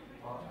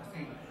 But I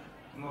think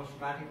the most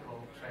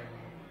radical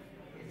training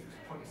is to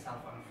put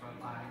yourself on the front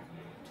line,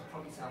 to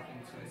put yourself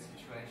into a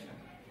situation,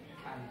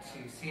 and to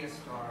see a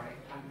story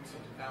and to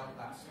develop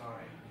that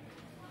story.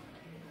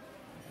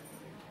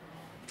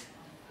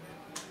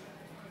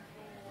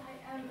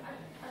 I don't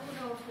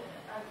know if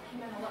I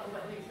came in a little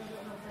bit late, so I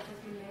don't know if this has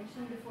been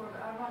mentioned before,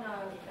 but I run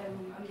I'm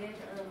the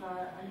editor of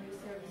a news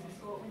service in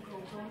Scotland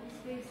called Common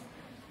Space,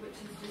 which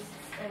has just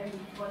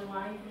gone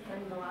live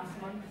within the last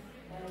month,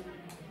 and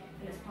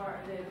it's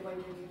part of the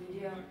wider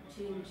media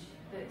change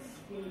that's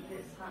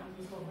happened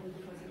in Scotland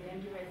because of the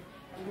endurance,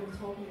 and we'll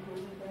talk in the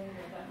closing thing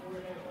a bit more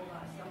about all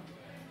that stuff.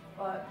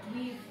 But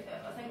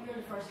I think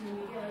we're the first new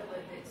media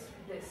outlet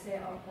that's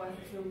set up with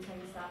full-time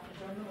staff of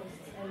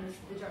journalists, and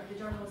the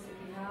journalists that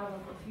we have,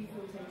 I've got 3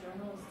 full-time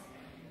journalists.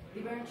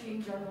 They weren't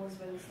trained journalists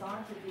when they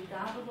started. They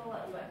dabbled a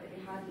little bit, but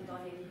they hadn't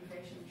done any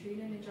professional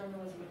training in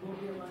journalism. And what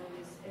we're running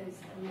is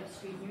a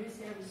straight news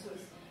service. So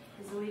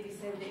as the lady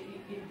said, that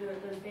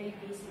there's very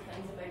basic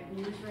things about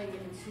news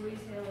writing and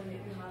storytelling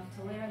that you have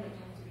to learn, that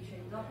you have to be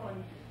trained up on.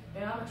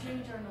 Now, I'm a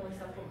trained journalist.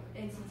 I've got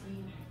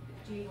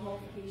NCTJ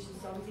qualifications,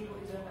 so I was able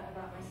to do a bit of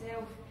that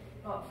myself.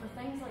 But for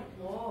things like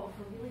law,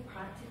 for really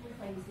practical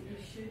things that you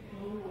should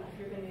know if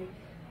you're going to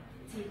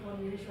take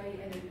on news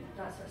writing and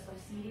that sort of stuff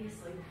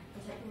seriously,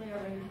 particularly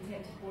around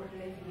contempt of court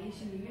and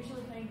defamation, you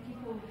usually find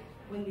people,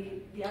 when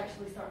they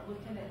actually start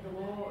looking at the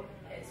law,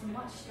 it's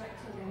much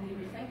stricter than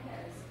you would think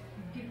it is.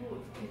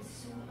 People could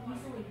so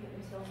easily put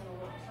themselves in a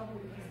lot of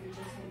trouble because they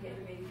just don't get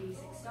the very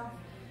basic stuff.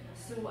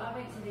 So I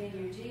went to the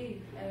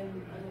NUJ, I don't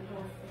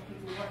know if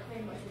people work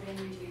very much with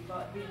the NUJ,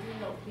 but there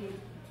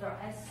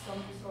is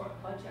some sort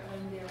of budget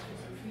around there for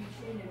some free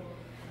training,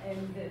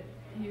 that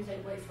news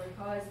outlets like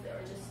us that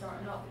are just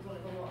starting up, we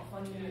don't have a lot of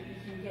funding, that we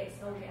can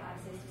still get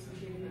access to some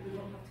training that we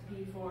don't have to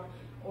pay for,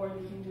 or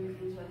they can do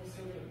those with us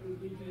so that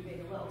we pay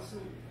very little. So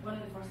one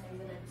of the first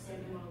things I did was send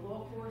them on a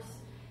law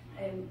course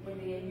with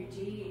the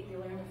NUJ. They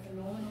learned a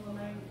phenomenal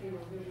amount. They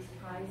were really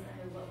surprised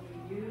at how little they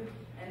knew,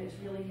 and it's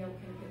really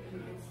helping put them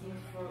in good stead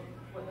for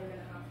what they're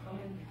going to have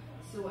coming.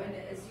 So, and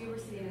as you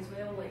were saying as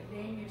well, like the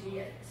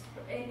NUJ,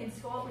 in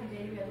Scotland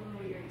anyway, I don't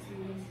know what your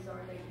experiences are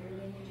like here in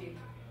the NUJ,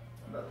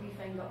 but we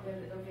find up there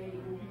that they're very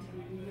open to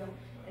new media,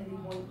 and they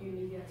want new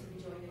media to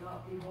be joining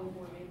up. They want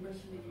more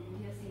members from the new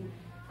media scene.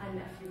 And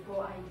if you've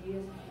got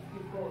ideas, if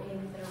you've got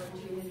anything around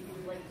training that you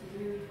would like to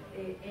do,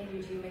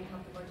 NUJ might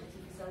have the budget to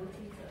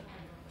facilitate it.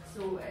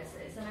 So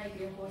it's an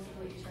idea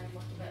possibly to try and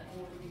work a bit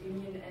more with the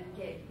union and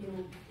get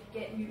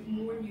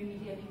more new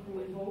media people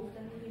involved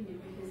in the union,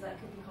 because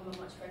that could become a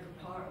much bigger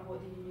part of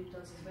what the union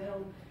does as well.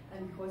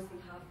 And because they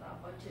have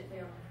that budget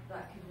there,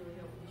 that could really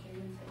help with the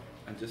training side.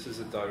 And just as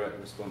a direct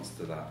response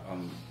to that,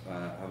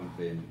 I haven't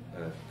been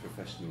a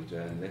professional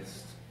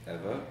journalist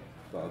ever,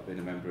 but I've been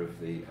a member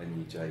of the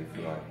NUJ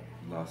for like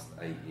the last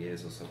 8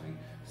 years or something,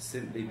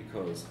 simply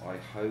because I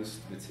host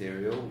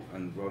material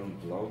and run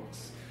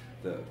blogs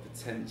that are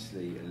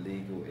potentially a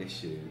legal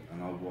issue,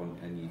 and I want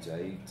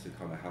NUJ to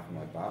kind of have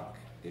my back.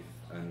 If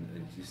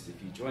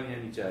you join the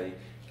NUJ,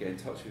 get in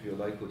touch with your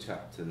local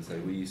chapter and say,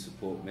 will you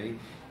support me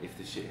if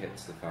the shit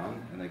hits the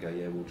fan? And they go,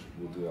 yeah,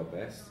 we'll do our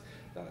best.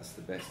 That's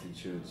the best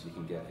insurance you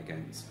can get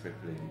against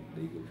crippling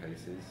legal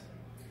cases.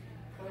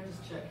 Can I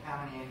just check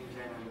how many NUJ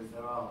members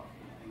there are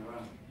in the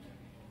room?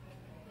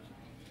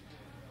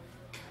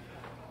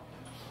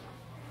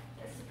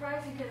 It's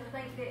surprising because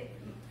I think that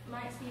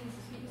my experience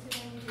of speaking to the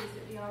NUJ is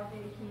that they are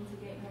very keen to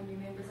get more new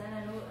members in.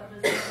 I know that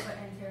there's a little bit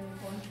of internal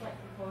conflict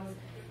because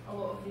a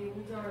lot of the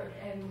older,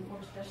 more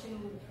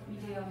traditional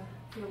media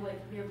feel like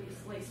they're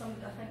like some.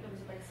 I think there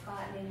was a big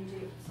spat in the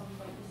NUJ at some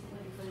point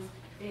recently because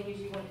the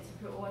NUJ wanted to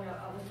put on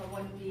a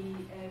one-day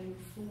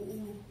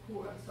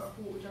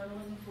photo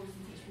journalism course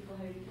and teach people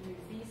how they can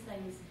use these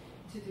things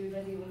to do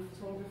video and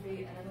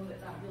photography. And I know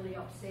that really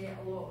upset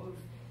a lot of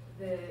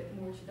the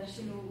more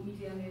traditional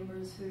media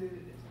members who,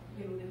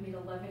 they've made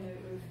a living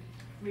out of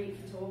great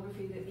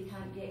photography that they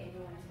can't get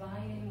anyone to buy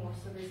anymore.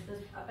 So there's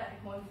a bit of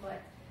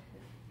conflict.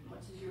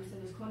 much as you were saying,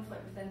 there's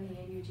conflict within the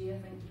NUG,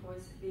 I think,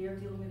 because they are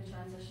dealing with the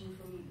transition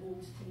from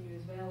old to new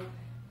as well.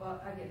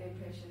 But I get the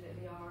impression that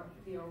they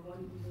are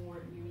wanting more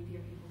new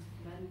media people to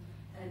come in,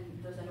 and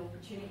there's an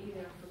opportunity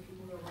there for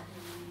people who are working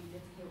in new media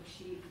to help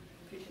shape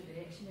future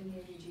direction in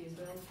the NUG as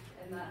well,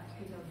 and that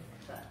could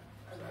have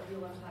a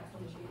real impact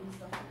on the training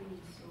stuff that we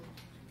need. So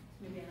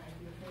maybe an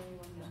idea for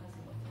anyone that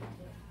hasn't looked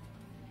at it.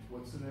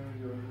 What's the name of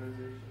your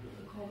organisation?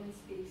 Common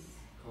Space.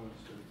 Common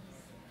Space.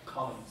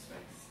 Common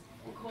space.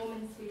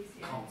 Common Space,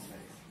 yeah. Common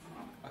space.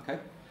 Okay.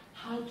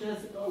 How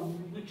does,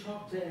 we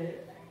talked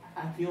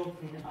at the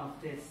opening of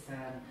this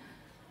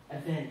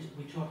event,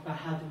 we talked about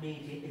how the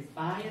media is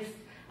biased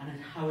and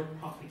how it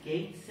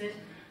propagates it.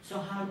 So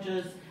how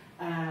does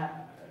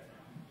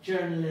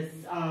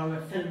journalists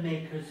or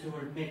filmmakers who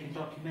are making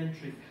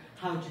documentaries,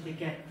 how do they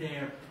get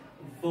their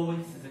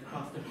voices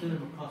across the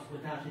film across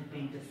without it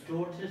being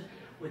distorted,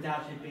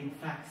 without it being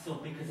facts? So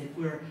because if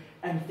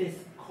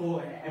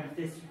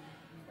this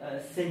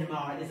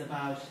cinema is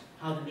about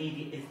how the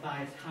media is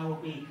biased, how are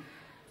we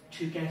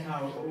to get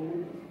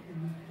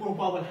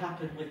what will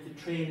happen with the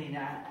training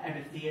and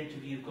if the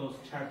interview goes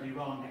terribly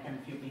wrong and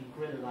if you're being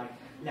grilled like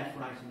left,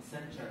 right and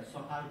centre?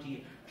 So how do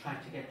you try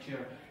to get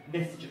your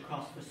message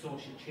across for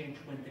social change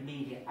when the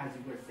media, as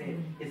you were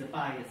saying, is a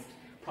biased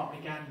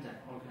propaganda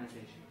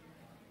organisation?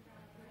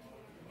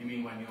 You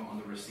mean when you're on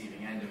the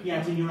receiving end of it?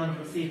 Yeah, when you're on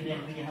the receiving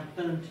end, when you have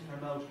film to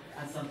promote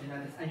and something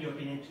like this, and you're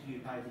being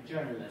interviewed by the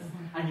journalist,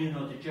 and you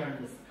know the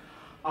journalists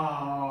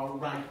are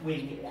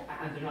right-wing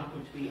and they're not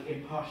going to be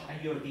impartial,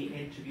 and you're the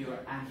interviewer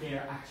and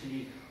they're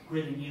actually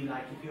grilling you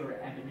like if you're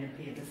an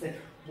MP and they say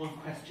one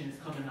question is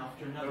coming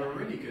after another. There are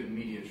really good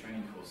media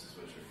training courses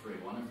which are free.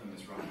 One of them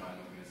is run by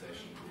an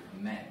organisation called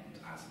MEND,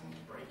 as in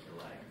to break your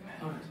leg,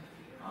 MEND,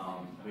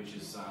 which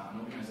is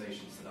an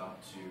organisation set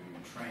up to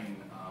train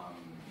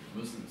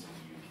Muslims in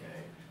the UK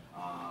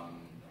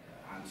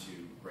and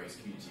to raise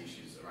community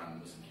issues around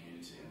the Muslim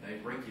community. And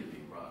they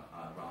regularly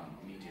run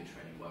media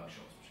training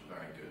workshops, which are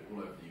very good,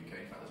 all over the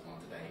UK. In fact, there's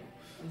one today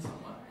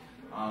somewhere.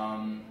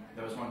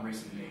 There was one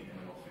recently in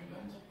the North of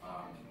England,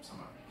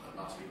 somewhere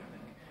last week, I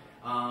think.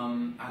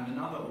 And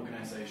another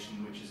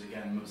organisation, which is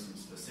again Muslim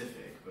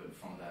specific, but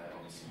from their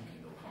obviously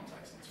Kindle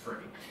context, it's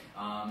free,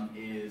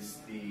 is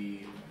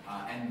the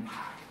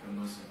NPAC, the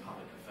Muslim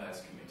Public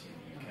Affairs Committee in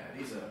the UK.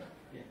 These are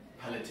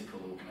political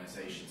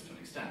organisations to an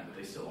extent, but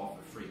they still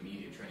offer free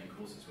media training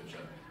courses, which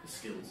are the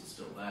skills are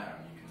still there,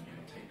 and you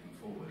can take them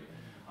forward.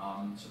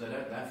 So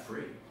they're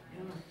free.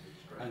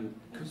 And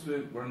because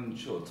we're running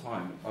short of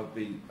time, I'd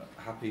be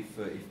happy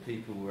for if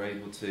people were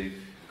able to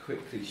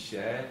quickly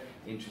share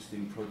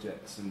interesting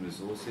projects and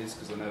resources,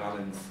 because I know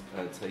Alan's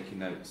taking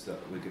notes that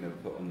we're going to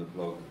put on the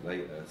blog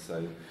later.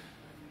 So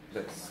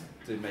let's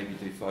maybe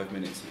do 5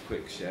 minutes of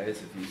quick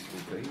shares of useful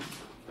things.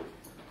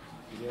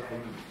 Yeah.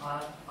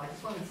 I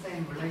just wanted to say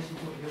in relation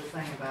to what you were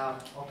saying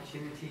about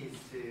opportunities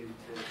to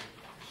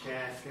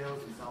share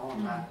skills and so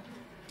on, that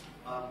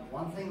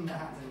one thing that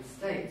happens in the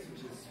States,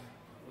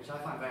 which I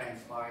find very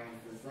inspiring,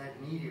 is the Z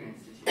Media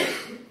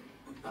Institute,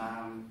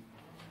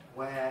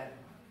 where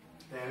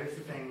there is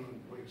a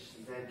thing which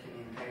Z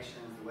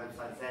Communications, the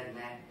website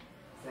ZNet,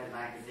 Z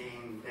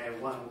Magazine, they're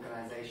one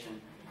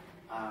organisation.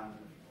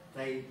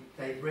 They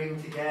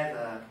bring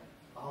together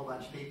a whole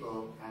bunch of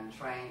people and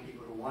train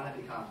people who want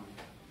to become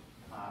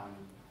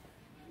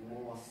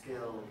more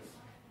skilled,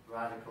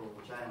 radical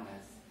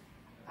journalists,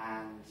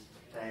 and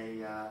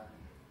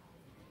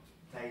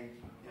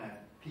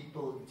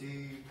people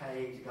do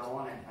pay to go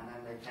on it, and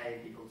then they pay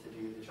people to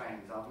do the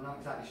training. So I'm not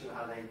exactly sure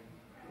how they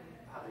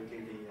do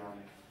the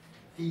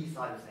fee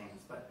side of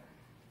things, but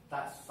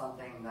that's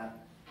something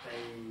that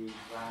they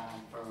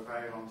ran for a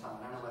very long time.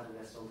 I don't know whether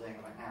they're still doing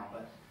it right now,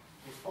 but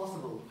it's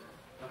possible.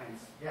 I mean,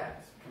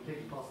 it's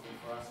completely possible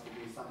for us to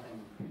do something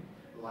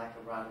like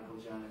a radical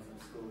journalism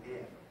school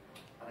here.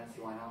 I don't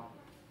see why not.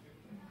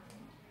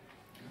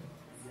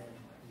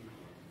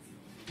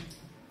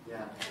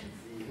 Yeah.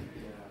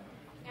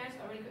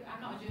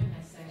 I'm not a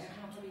journalist, so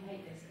I'll probably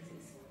hate this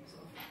because it's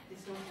sort of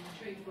distorting the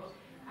truth, but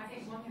I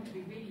think one thing that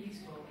would be really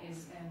useful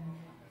is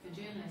for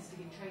journalists to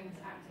give training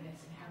to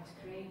activists in how to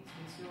create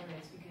good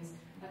stories, because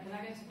I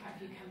go to quite a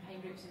few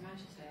campaign groups in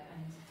Manchester,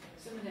 and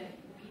some of the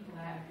people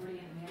there are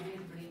brilliant, and the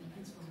ideas are brilliant, the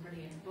principles are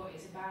brilliant, but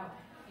it's about,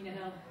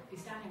 they'll be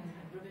standing with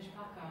rubbish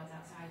placards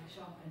outside the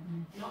shop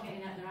and not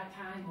getting out at the right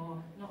time,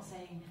 or not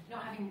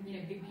having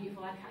big,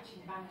 beautiful,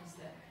 eye-catching banners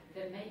that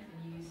make the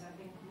news. So I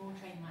think more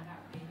training like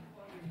that would be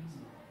really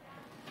useful.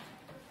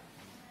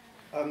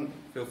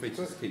 Feel free to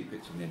just keep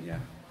pitching in, yeah.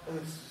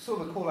 It's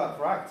sort of a call out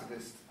for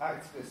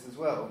activists as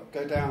well.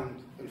 Go down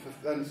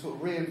and sort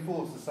of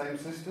reinforce the same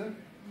system.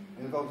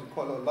 I'm involved in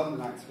quite a lot of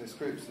London activist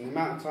groups, and the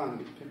amount of time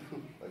that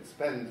people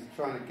spend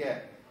trying to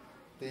get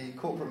the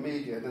corporate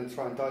media and then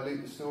try and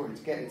dilute the story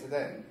to get into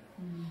them.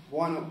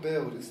 Why not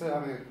build, instead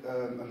of having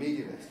a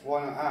media list,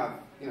 why not have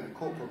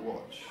Corporate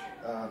Watch,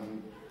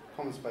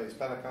 Common Space,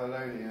 Bella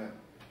Caledonia,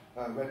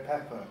 Red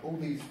Pepper, all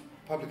these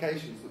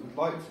publications that would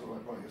like to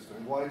write your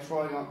story? Why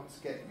try not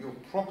to get your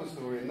proper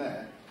story in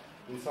there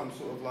in some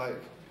sort of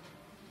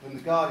in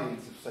the Guardian,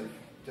 to say,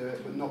 do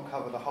it, but not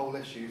cover the whole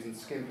issues and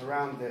skimp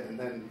around it and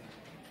then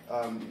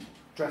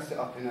dress it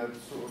up in a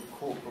sort of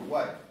corporate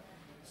way.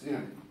 So, you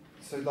know,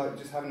 so like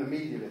just having a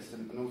media list,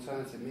 an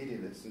alternative media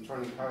list, and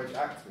trying to encourage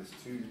activists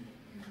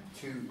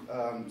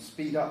to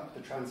speed up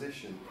the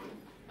transition.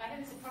 I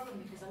think it's a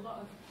problem because a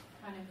lot of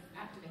kind of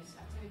activist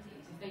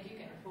activities, if they do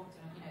get reported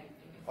on, you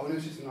know. Oh, no,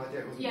 it was just an idea,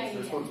 it wasn't just a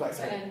response back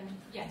to it.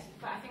 Yes,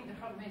 but I think the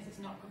problem is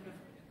it's not covered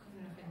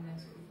enough in the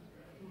sort of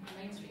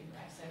mainstream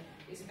press. So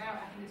it's about,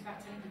 I think it's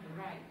about telling people,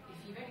 right, if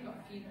you've only got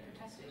a few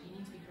protesters, you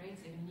need to be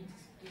creative and you need to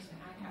do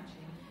some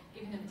eye-catching,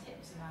 giving them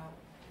tips about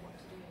what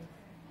to do.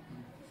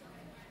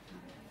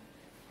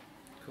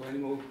 Cool.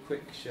 Any more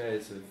quick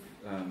shares of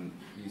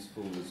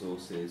useful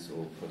resources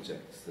or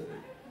projects that?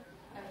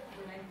 I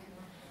would like to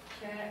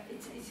share.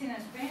 It's in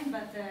Spain,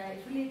 but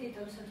it's related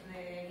also to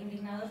the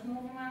Indignados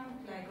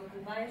movement, like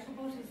Occupy, I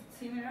suppose it's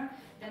similar.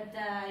 That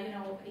you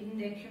know, in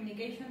the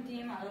communication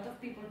team, a lot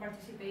of people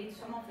participate.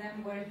 Some of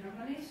them were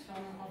journalists,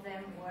 some of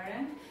them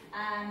weren't.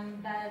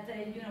 But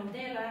you know,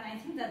 they learn. I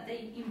think that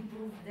they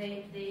improve.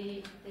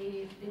 They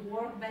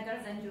work better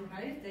than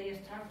journalists. They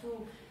start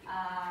to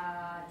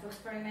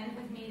experiment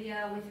with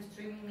media, with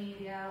streaming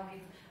media,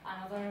 with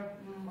another,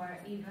 or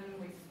even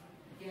with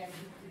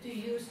to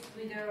use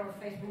Twitter or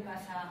Facebook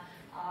as a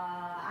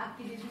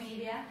activist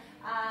media.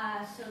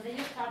 So they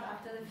start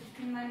after the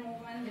 15-mile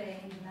movement, the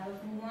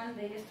Indignados movement.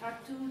 They start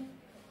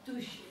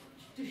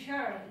to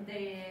share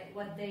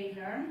what they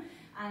learn,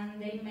 and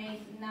they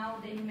made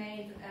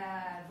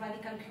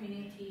radical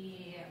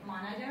community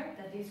manager.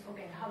 That is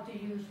how to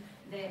use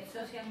the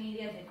social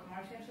media, the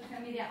commercial social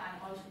media,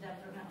 and also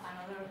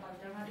another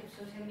alternative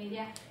social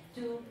media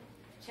to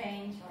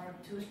change or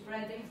to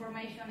spread the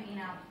information in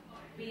a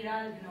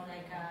viral, you know,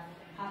 like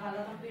have a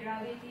lot of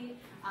virality,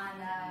 and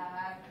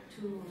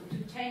to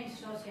change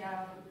social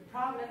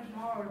problems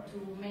more, or to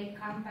make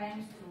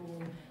campaigns to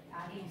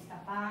against a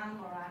bank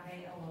or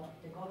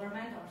the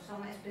government or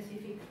some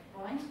specific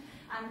points.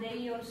 And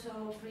they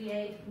also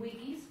create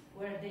wikis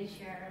where they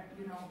share,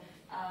 you know,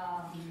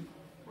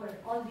 where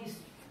all this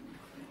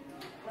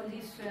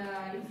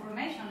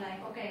information, like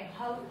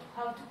how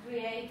to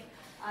create,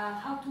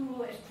 how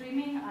to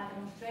streaming a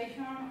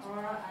demonstration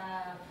or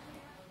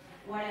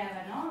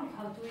whatever, no?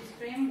 How to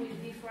stream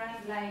with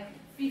different, like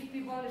 5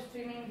 people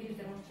streaming this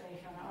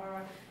demonstration,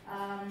 or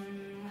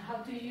how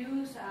to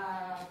use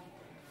a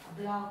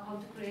blog, how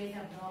to create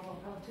a blog, or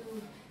how to,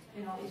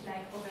 you know, it's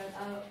like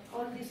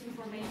all this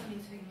information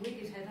is in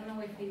wikis. I don't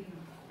know if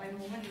by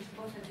movement you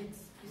suppose that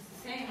it's the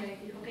same. Like,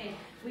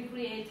 we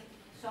create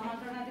some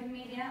alternative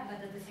media,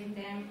 but at the same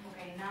time,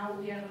 now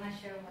we are gonna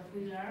share what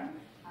we learn,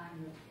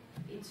 and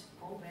it's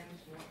open.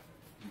 So.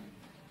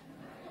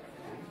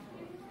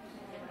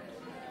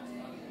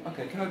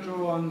 Okay, can I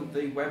draw on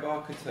the web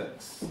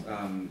architects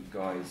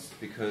guys,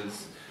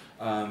 because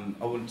I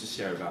wanted to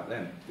share about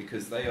them,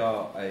 because they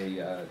are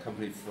a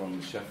company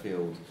from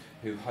Sheffield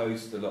who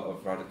host a lot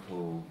of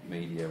radical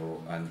media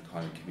and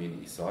kind of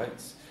community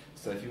sites.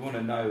 So if you want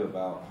to know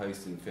about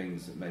hosting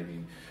things that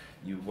maybe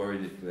you're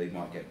worried if they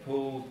might get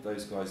pulled,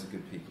 those guys are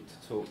good people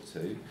to talk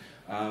to.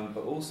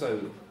 But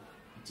also,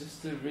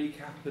 just to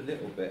recap a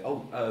little bit,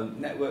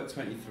 Network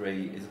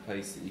 23 is a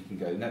place that you can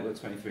go,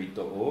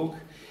 network23.org.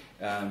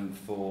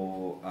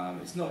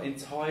 It's not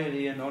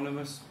entirely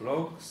anonymous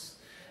blogs,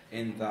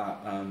 in that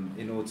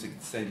in order to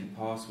send you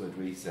password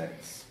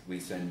resets, we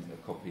send a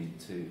copy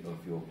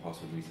of your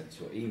password resets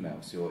to your email.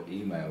 So your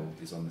email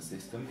is on the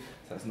system.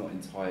 So that's not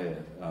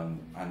entire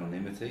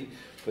anonymity,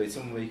 but it's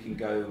somewhere you can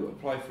go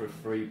apply for a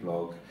free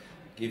blog,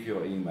 give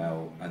your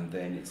email, and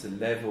then it's a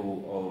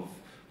level of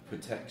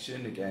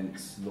protection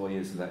against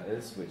lawyers'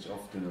 letters, which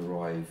often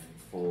arrive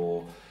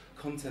for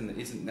content that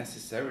isn't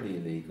necessarily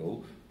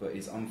illegal, but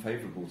is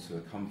unfavourable to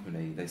a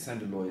company. They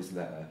send a lawyer's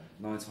letter,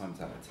 9 times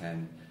out of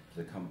 10,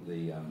 the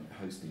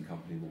hosting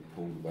company will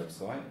pull the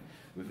website.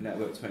 With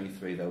Network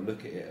 23, they'll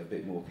look at it a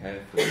bit more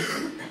carefully.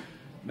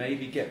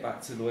 Maybe get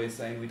back to lawyers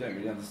saying, we don't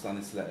really understand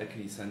this letter,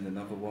 can you send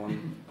another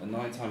one? And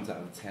 9 times out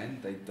of 10,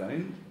 they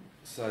don't.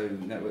 So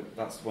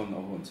that's one I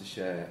want to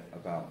share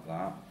about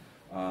that.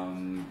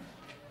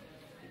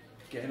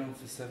 Getting on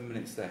for 7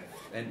 minutes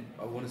left, and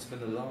I want to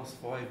spend the last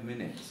 5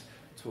 minutes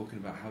talking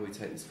about how we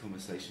take this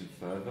conversation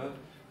further,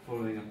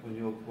 following up on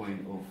your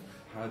point of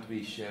how do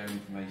we share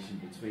information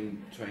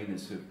between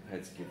trainers who are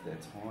prepared to give their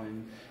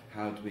time,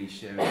 how do we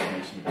share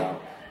information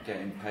about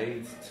getting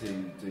paid to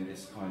do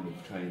this kind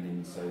of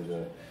training so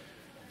that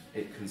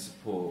it can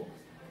support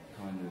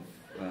kind of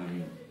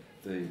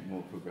the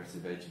more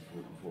progressive edge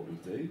of what we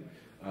do.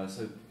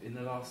 So in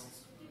the last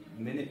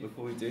minute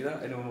before we do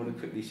that, anyone want to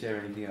quickly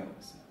share anything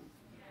else?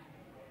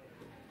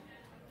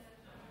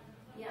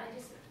 Yeah,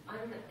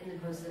 I'm in the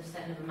process of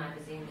setting up a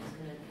magazine that's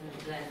going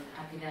to blend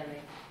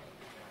academic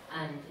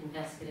and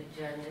investigative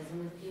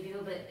journalism with people,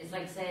 but it's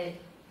like, say,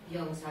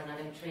 young starting out,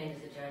 I'm trained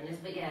as a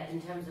journalist, but yeah,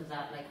 in terms of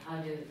that, like, how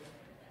do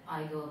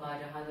I go about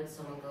it, how would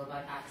someone go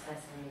about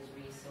accessing these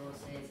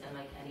resources, and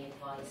like any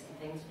advice and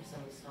things for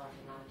someone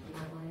starting out in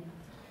that way?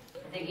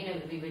 I think, it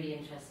would be really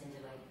interesting to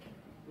like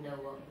know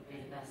what would be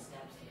the best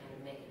steps to kind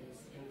of make it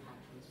as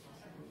impactful as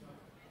possible.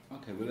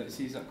 Okay, well let's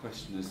use that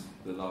question as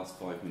the last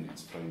 5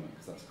 minutes framework,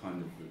 because that's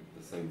kind of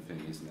the same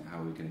thing, isn't it? How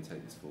are we going to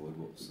take this forward?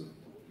 What's the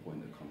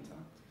point of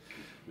contact?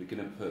 We're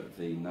going to put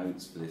the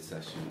notes for this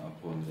session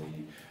up on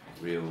the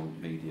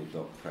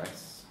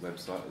realmedia.press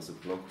website as a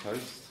blog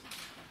post.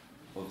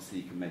 Obviously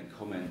you can make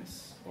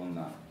comments on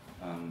that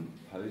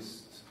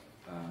post,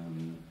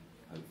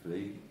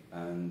 hopefully,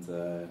 and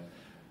the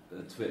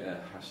Twitter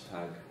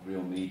hashtag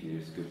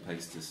 #RealMedia is a good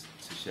place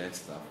to share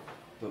stuff.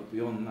 But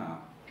beyond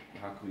that,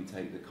 how can we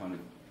take the kind of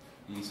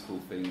useful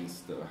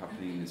things that are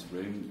happening in this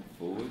room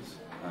forward?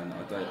 And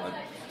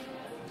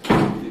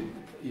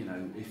you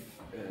know, if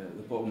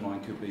the bottom line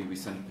could be we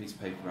send a piece of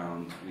paper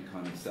around, we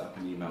kind of set up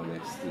an email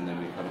list, and then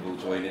we kind of all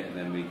join it, and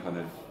then it kind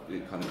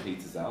of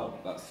peters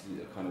out. That's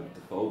the kind of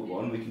default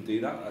one. We can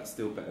do that. That's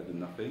still better than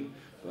nothing.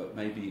 But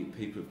maybe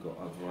people have got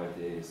other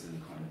ideas,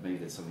 and kind of maybe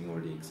there's something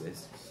already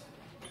exists.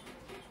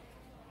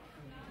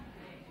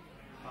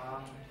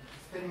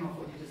 Spinning off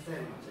what you just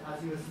said, as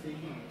you were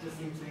speaking, it just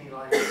seemed to me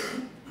like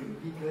it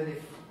would be good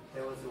if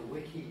there was a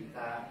wiki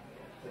that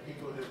the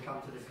people who come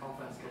to this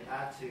conference could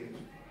add to,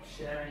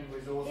 sharing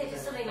resources. Yeah,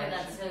 just something like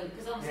that. So,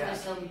 because obviously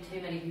there's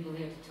too many people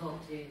here to talk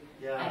to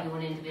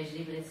everyone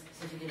individually, but it's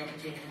such a good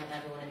opportunity to have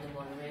everyone in the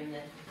one room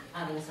that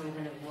having some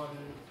kind of one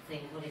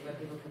thing where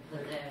people can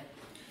put their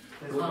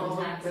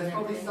contacts. There's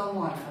probably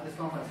someone at this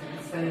conference who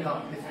can set it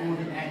up before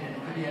the end, and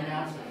it could be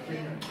announced at the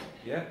plenary.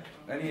 Yeah.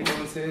 Any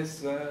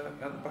volunteers at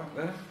the back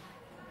there?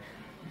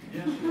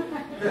 Yeah.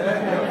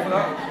 Yeah, for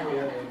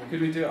that.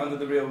 Could we do it under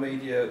the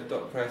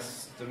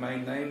realmedia.press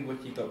domain name,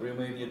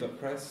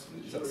 wiki.realmedia.press?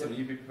 Is that something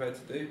you'd be prepared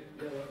to do?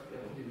 Yeah.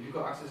 You've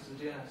got access to the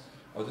DNS.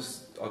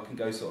 I can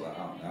go sort that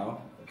out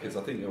now, because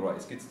I think you're right,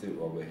 it's good to do it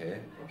while we're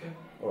here. Okay.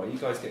 Alright, you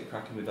guys get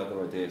cracking with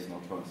other ideas and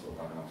I'll try and sort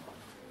that out.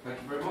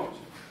 Thank you very much.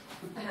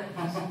 No,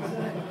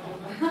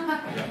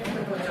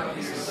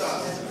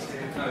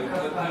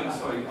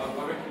 sorry, I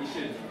reckon you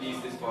should use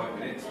this 5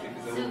 minutes,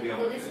 because there will be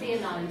other will this be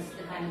announced,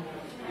 the kind of...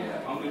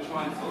 Yeah, I'm going to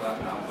try and sort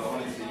that out, but I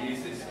wanted to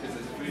use this because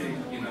there's really,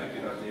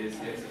 good ideas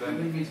here. So don't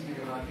need to give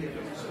an idea.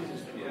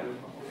 Yeah.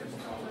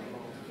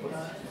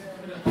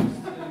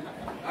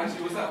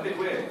 Actually, was that a bit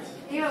weird?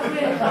 Yeah,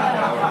 weird.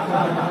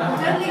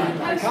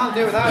 I can't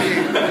do without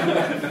you.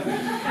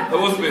 That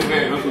was a bit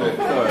weird, wasn't it?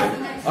 Sorry.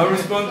 I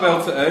respond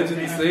well to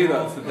urgency,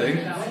 that's the thing.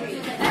 Okay.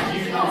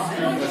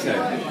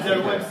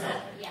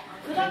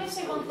 Could I just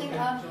say one thing?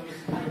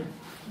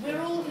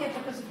 We're all here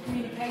because of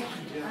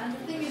communication, and the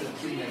thing is,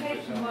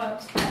 communication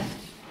works best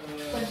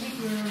when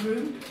people are in a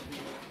room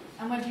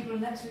and when people are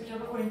next to each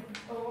other,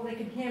 or they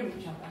can hear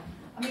each other.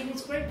 I mean,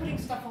 it's great putting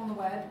stuff on the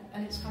web,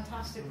 and it's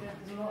fantastic that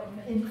there's a lot of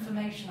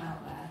information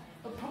out there.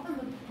 But part of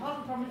the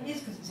problem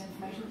is because it's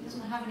information, it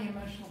doesn't have any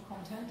emotional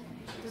content,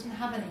 it doesn't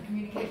have any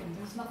communication,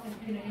 there's nothing,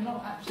 you're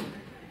not actually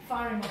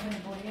firing off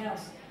anybody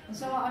else. And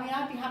so, I mean,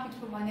 I'd be happy to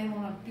put my name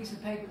on a piece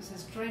of paper that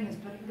says trainers,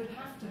 but it would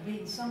have to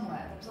be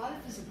somewhere that was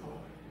either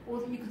physical, or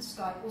that you could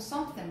Skype, or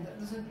something that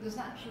there's an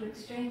actual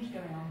exchange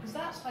going on, because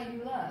that's how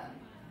you learn.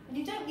 And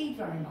you don't need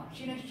very much.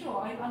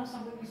 Sure, I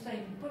understand what you're saying,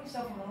 you put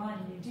yourself on the line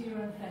and you do your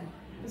own thing.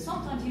 But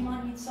sometimes you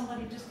might need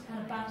somebody just to kind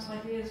of bounce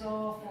ideas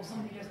off, or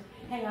somebody goes,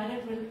 hey,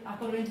 I've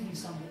got to interview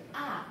somebody.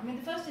 I mean,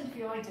 the first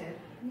interview I did,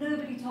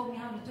 nobody told me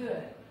how to do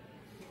it.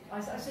 I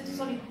said to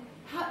somebody,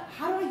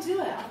 how do I do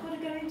it? I've got to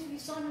go interview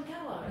Simon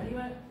Keller. And he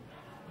went,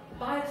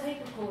 buy a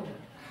tape recorder.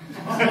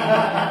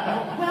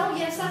 Well,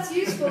 yes, that's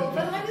useful,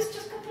 but I was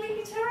just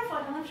completely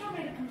terrified, and I'm sure I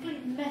made a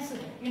complete mess of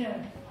it,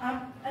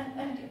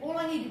 and all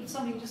I needed was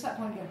somebody just at that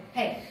point to go,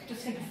 hey,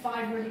 just think of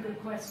 5 really good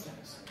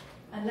questions,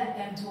 and let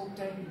them talk,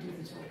 don't you do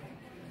the talking.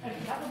 Okay,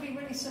 that would be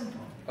really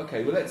simple.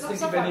 Okay, well let's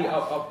think of any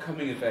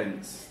upcoming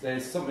events.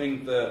 There's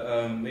something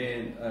that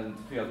me and a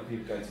few other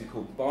people go to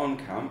called Barn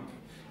Camp.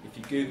 If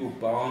you Google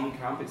Barn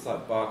Camp, it's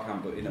like bar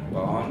camp but in a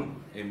barn,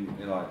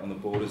 on the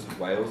borders of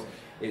Wales.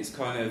 It's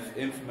kind of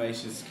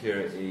information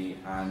security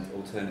and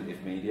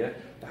alternative media.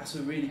 That's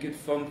a really good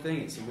fun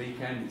thing. It's a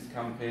weekend, it's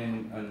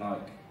camping, and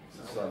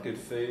it's like good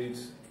food,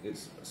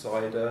 it's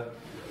cider.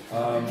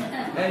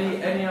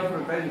 Any other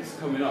events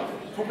coming up?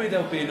 Probably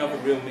there'll be another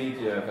Real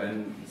Media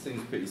event. It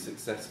seems pretty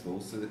successful,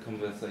 so the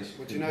conversation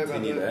What do can you know about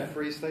continue the there.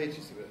 3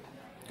 stages of it?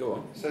 Go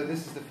on. So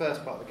this is the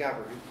first part, the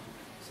gathering.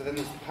 So then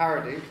there's the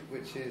parody,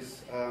 which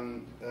is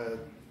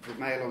the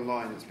mail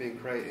online that's being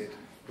created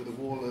with a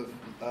wall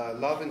of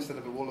love instead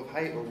of a wall of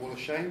hate or a wall of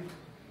shame.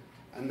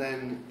 And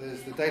then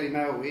there's the Daily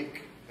Mail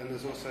week, and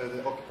there's also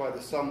the Occupy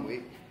the Sun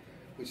week,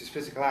 which is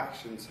physical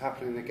actions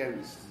happening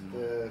against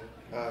those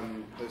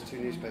 2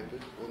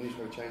 newspapers or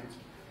newspaper chains.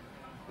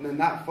 And then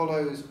that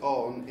follows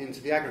on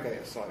into the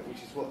aggregator site,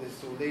 which is what this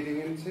is all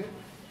leading into.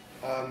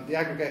 The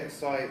aggregator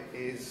site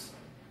is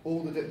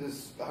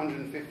there's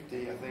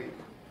 150, I think,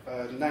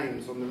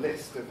 names on the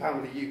list of how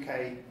many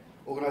UK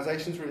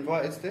organisations were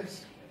invited to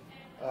this.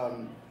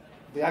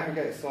 The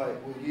aggregator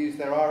site will use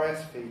their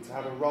RS feed to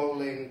have a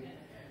rolling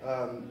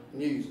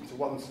news.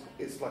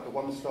 It's like a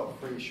one-stop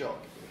free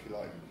shop, if you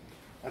like.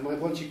 And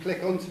once you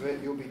click onto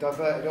it, you'll be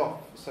diverted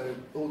off, so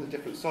all the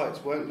different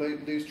sites won't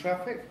lose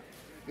traffic.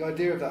 The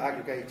idea of that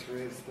aggregator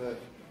is that,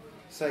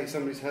 say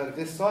somebody's heard of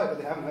this site, but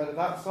they haven't heard of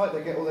that site,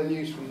 they get all their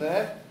news from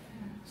there.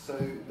 So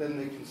then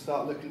they can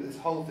start looking at this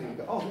whole thing and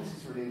go, oh, this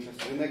is really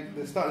interesting. And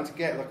they're starting to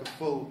get like a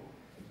full,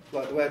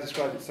 like the way I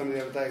described it to somebody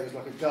the other day, was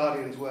like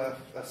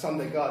a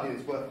Sunday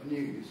Guardian's worth of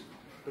news,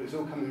 but it's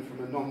all coming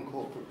from a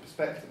non-corporate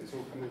perspective. It's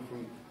all coming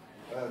from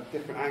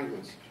different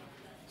angles.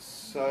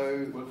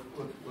 So,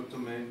 what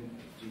domain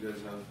do you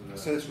guys have for that?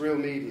 So it's Real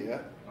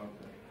Media.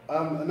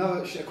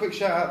 Okay. A quick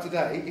shout out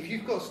today. If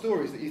you've got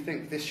stories that you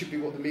think this should be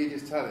what the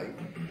media's telling,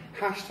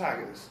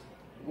 hashtag us.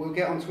 We'll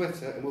get on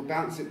Twitter and we'll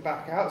bounce it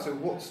back out. So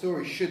what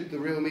story should the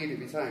Real Media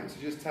be telling? So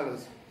just tell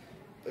us,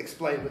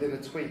 explain within a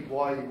tweet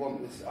why you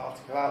want this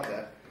article out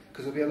there,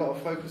 because there'll be a lot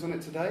of focus on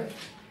it today.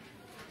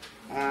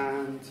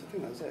 And I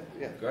think that's it.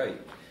 Yeah. Great.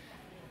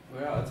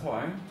 We're out of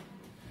time.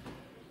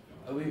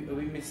 Are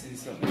we missing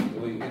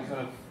something? We kind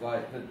of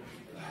like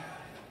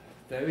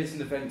there is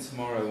an event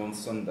tomorrow on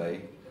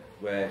Sunday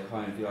where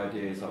kind of the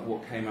idea is like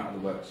what came out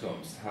of the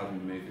workshops, how do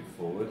we move it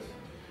forward?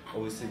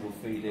 Obviously we'll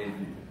feed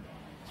in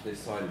to this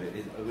side of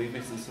it. Are we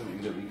missing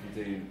something that we can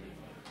do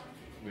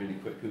really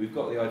quickly? We've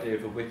got the idea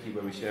of a wiki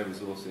where we share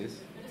resources.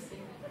 I just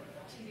think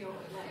to your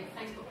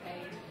Facebook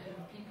page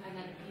and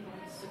then people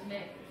can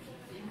submit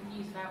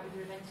news about with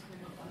your events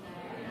coming up on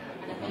there,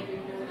 and then maybe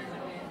we organise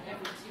like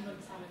every 2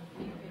 months have a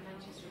meetup in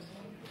Manchester or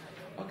something.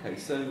 Okay,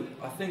 so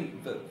I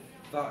think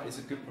that is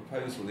a good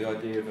proposal, the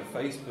idea of a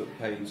Facebook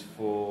page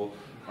for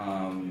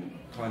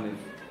kind of,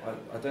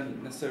 I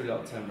don't necessarily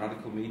like the term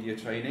radical media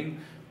training,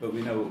 but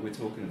we know what we're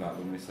talking about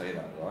when we say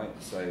that, right?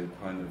 So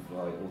kind of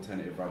like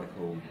alternative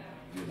radical,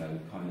 you know,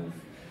 kind of,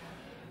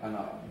 and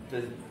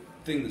the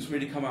thing that's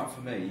really come out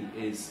for me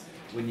is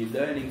when you're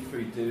learning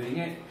through doing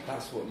it,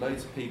 that's what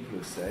loads of people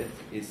have said,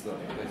 is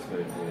like the best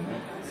way of doing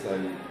it.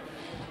 So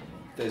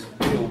there's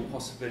real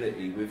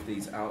possibility with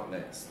these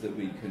outlets that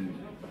we can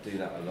do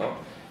that a lot.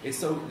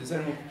 Is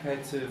anyone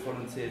prepared to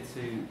volunteer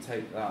to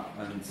take that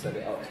and set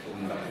it up,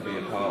 and that could be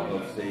a part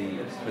of the,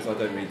 because I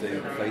don't really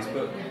do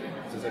Facebook,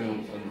 does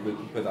anyone, and we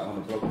can put that on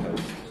a blog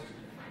post?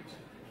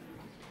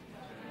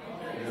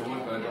 I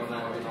don't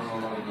know.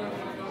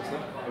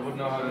 I wouldn't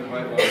know how to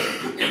invite one.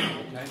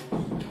 Okay.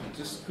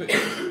 Just quick,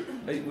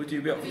 would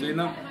you be up for doing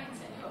that? I might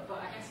set it up, but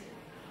I guess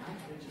I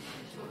could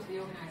talk to the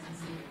organisers and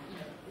see,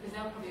 because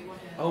they'll probably want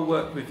to... I'll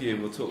work with you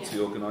and we'll talk to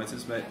the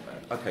organisers, mate.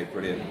 Okay,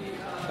 brilliant.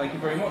 Thank you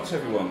very much,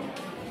 everyone.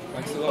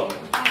 Thanks a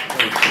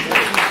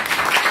lot.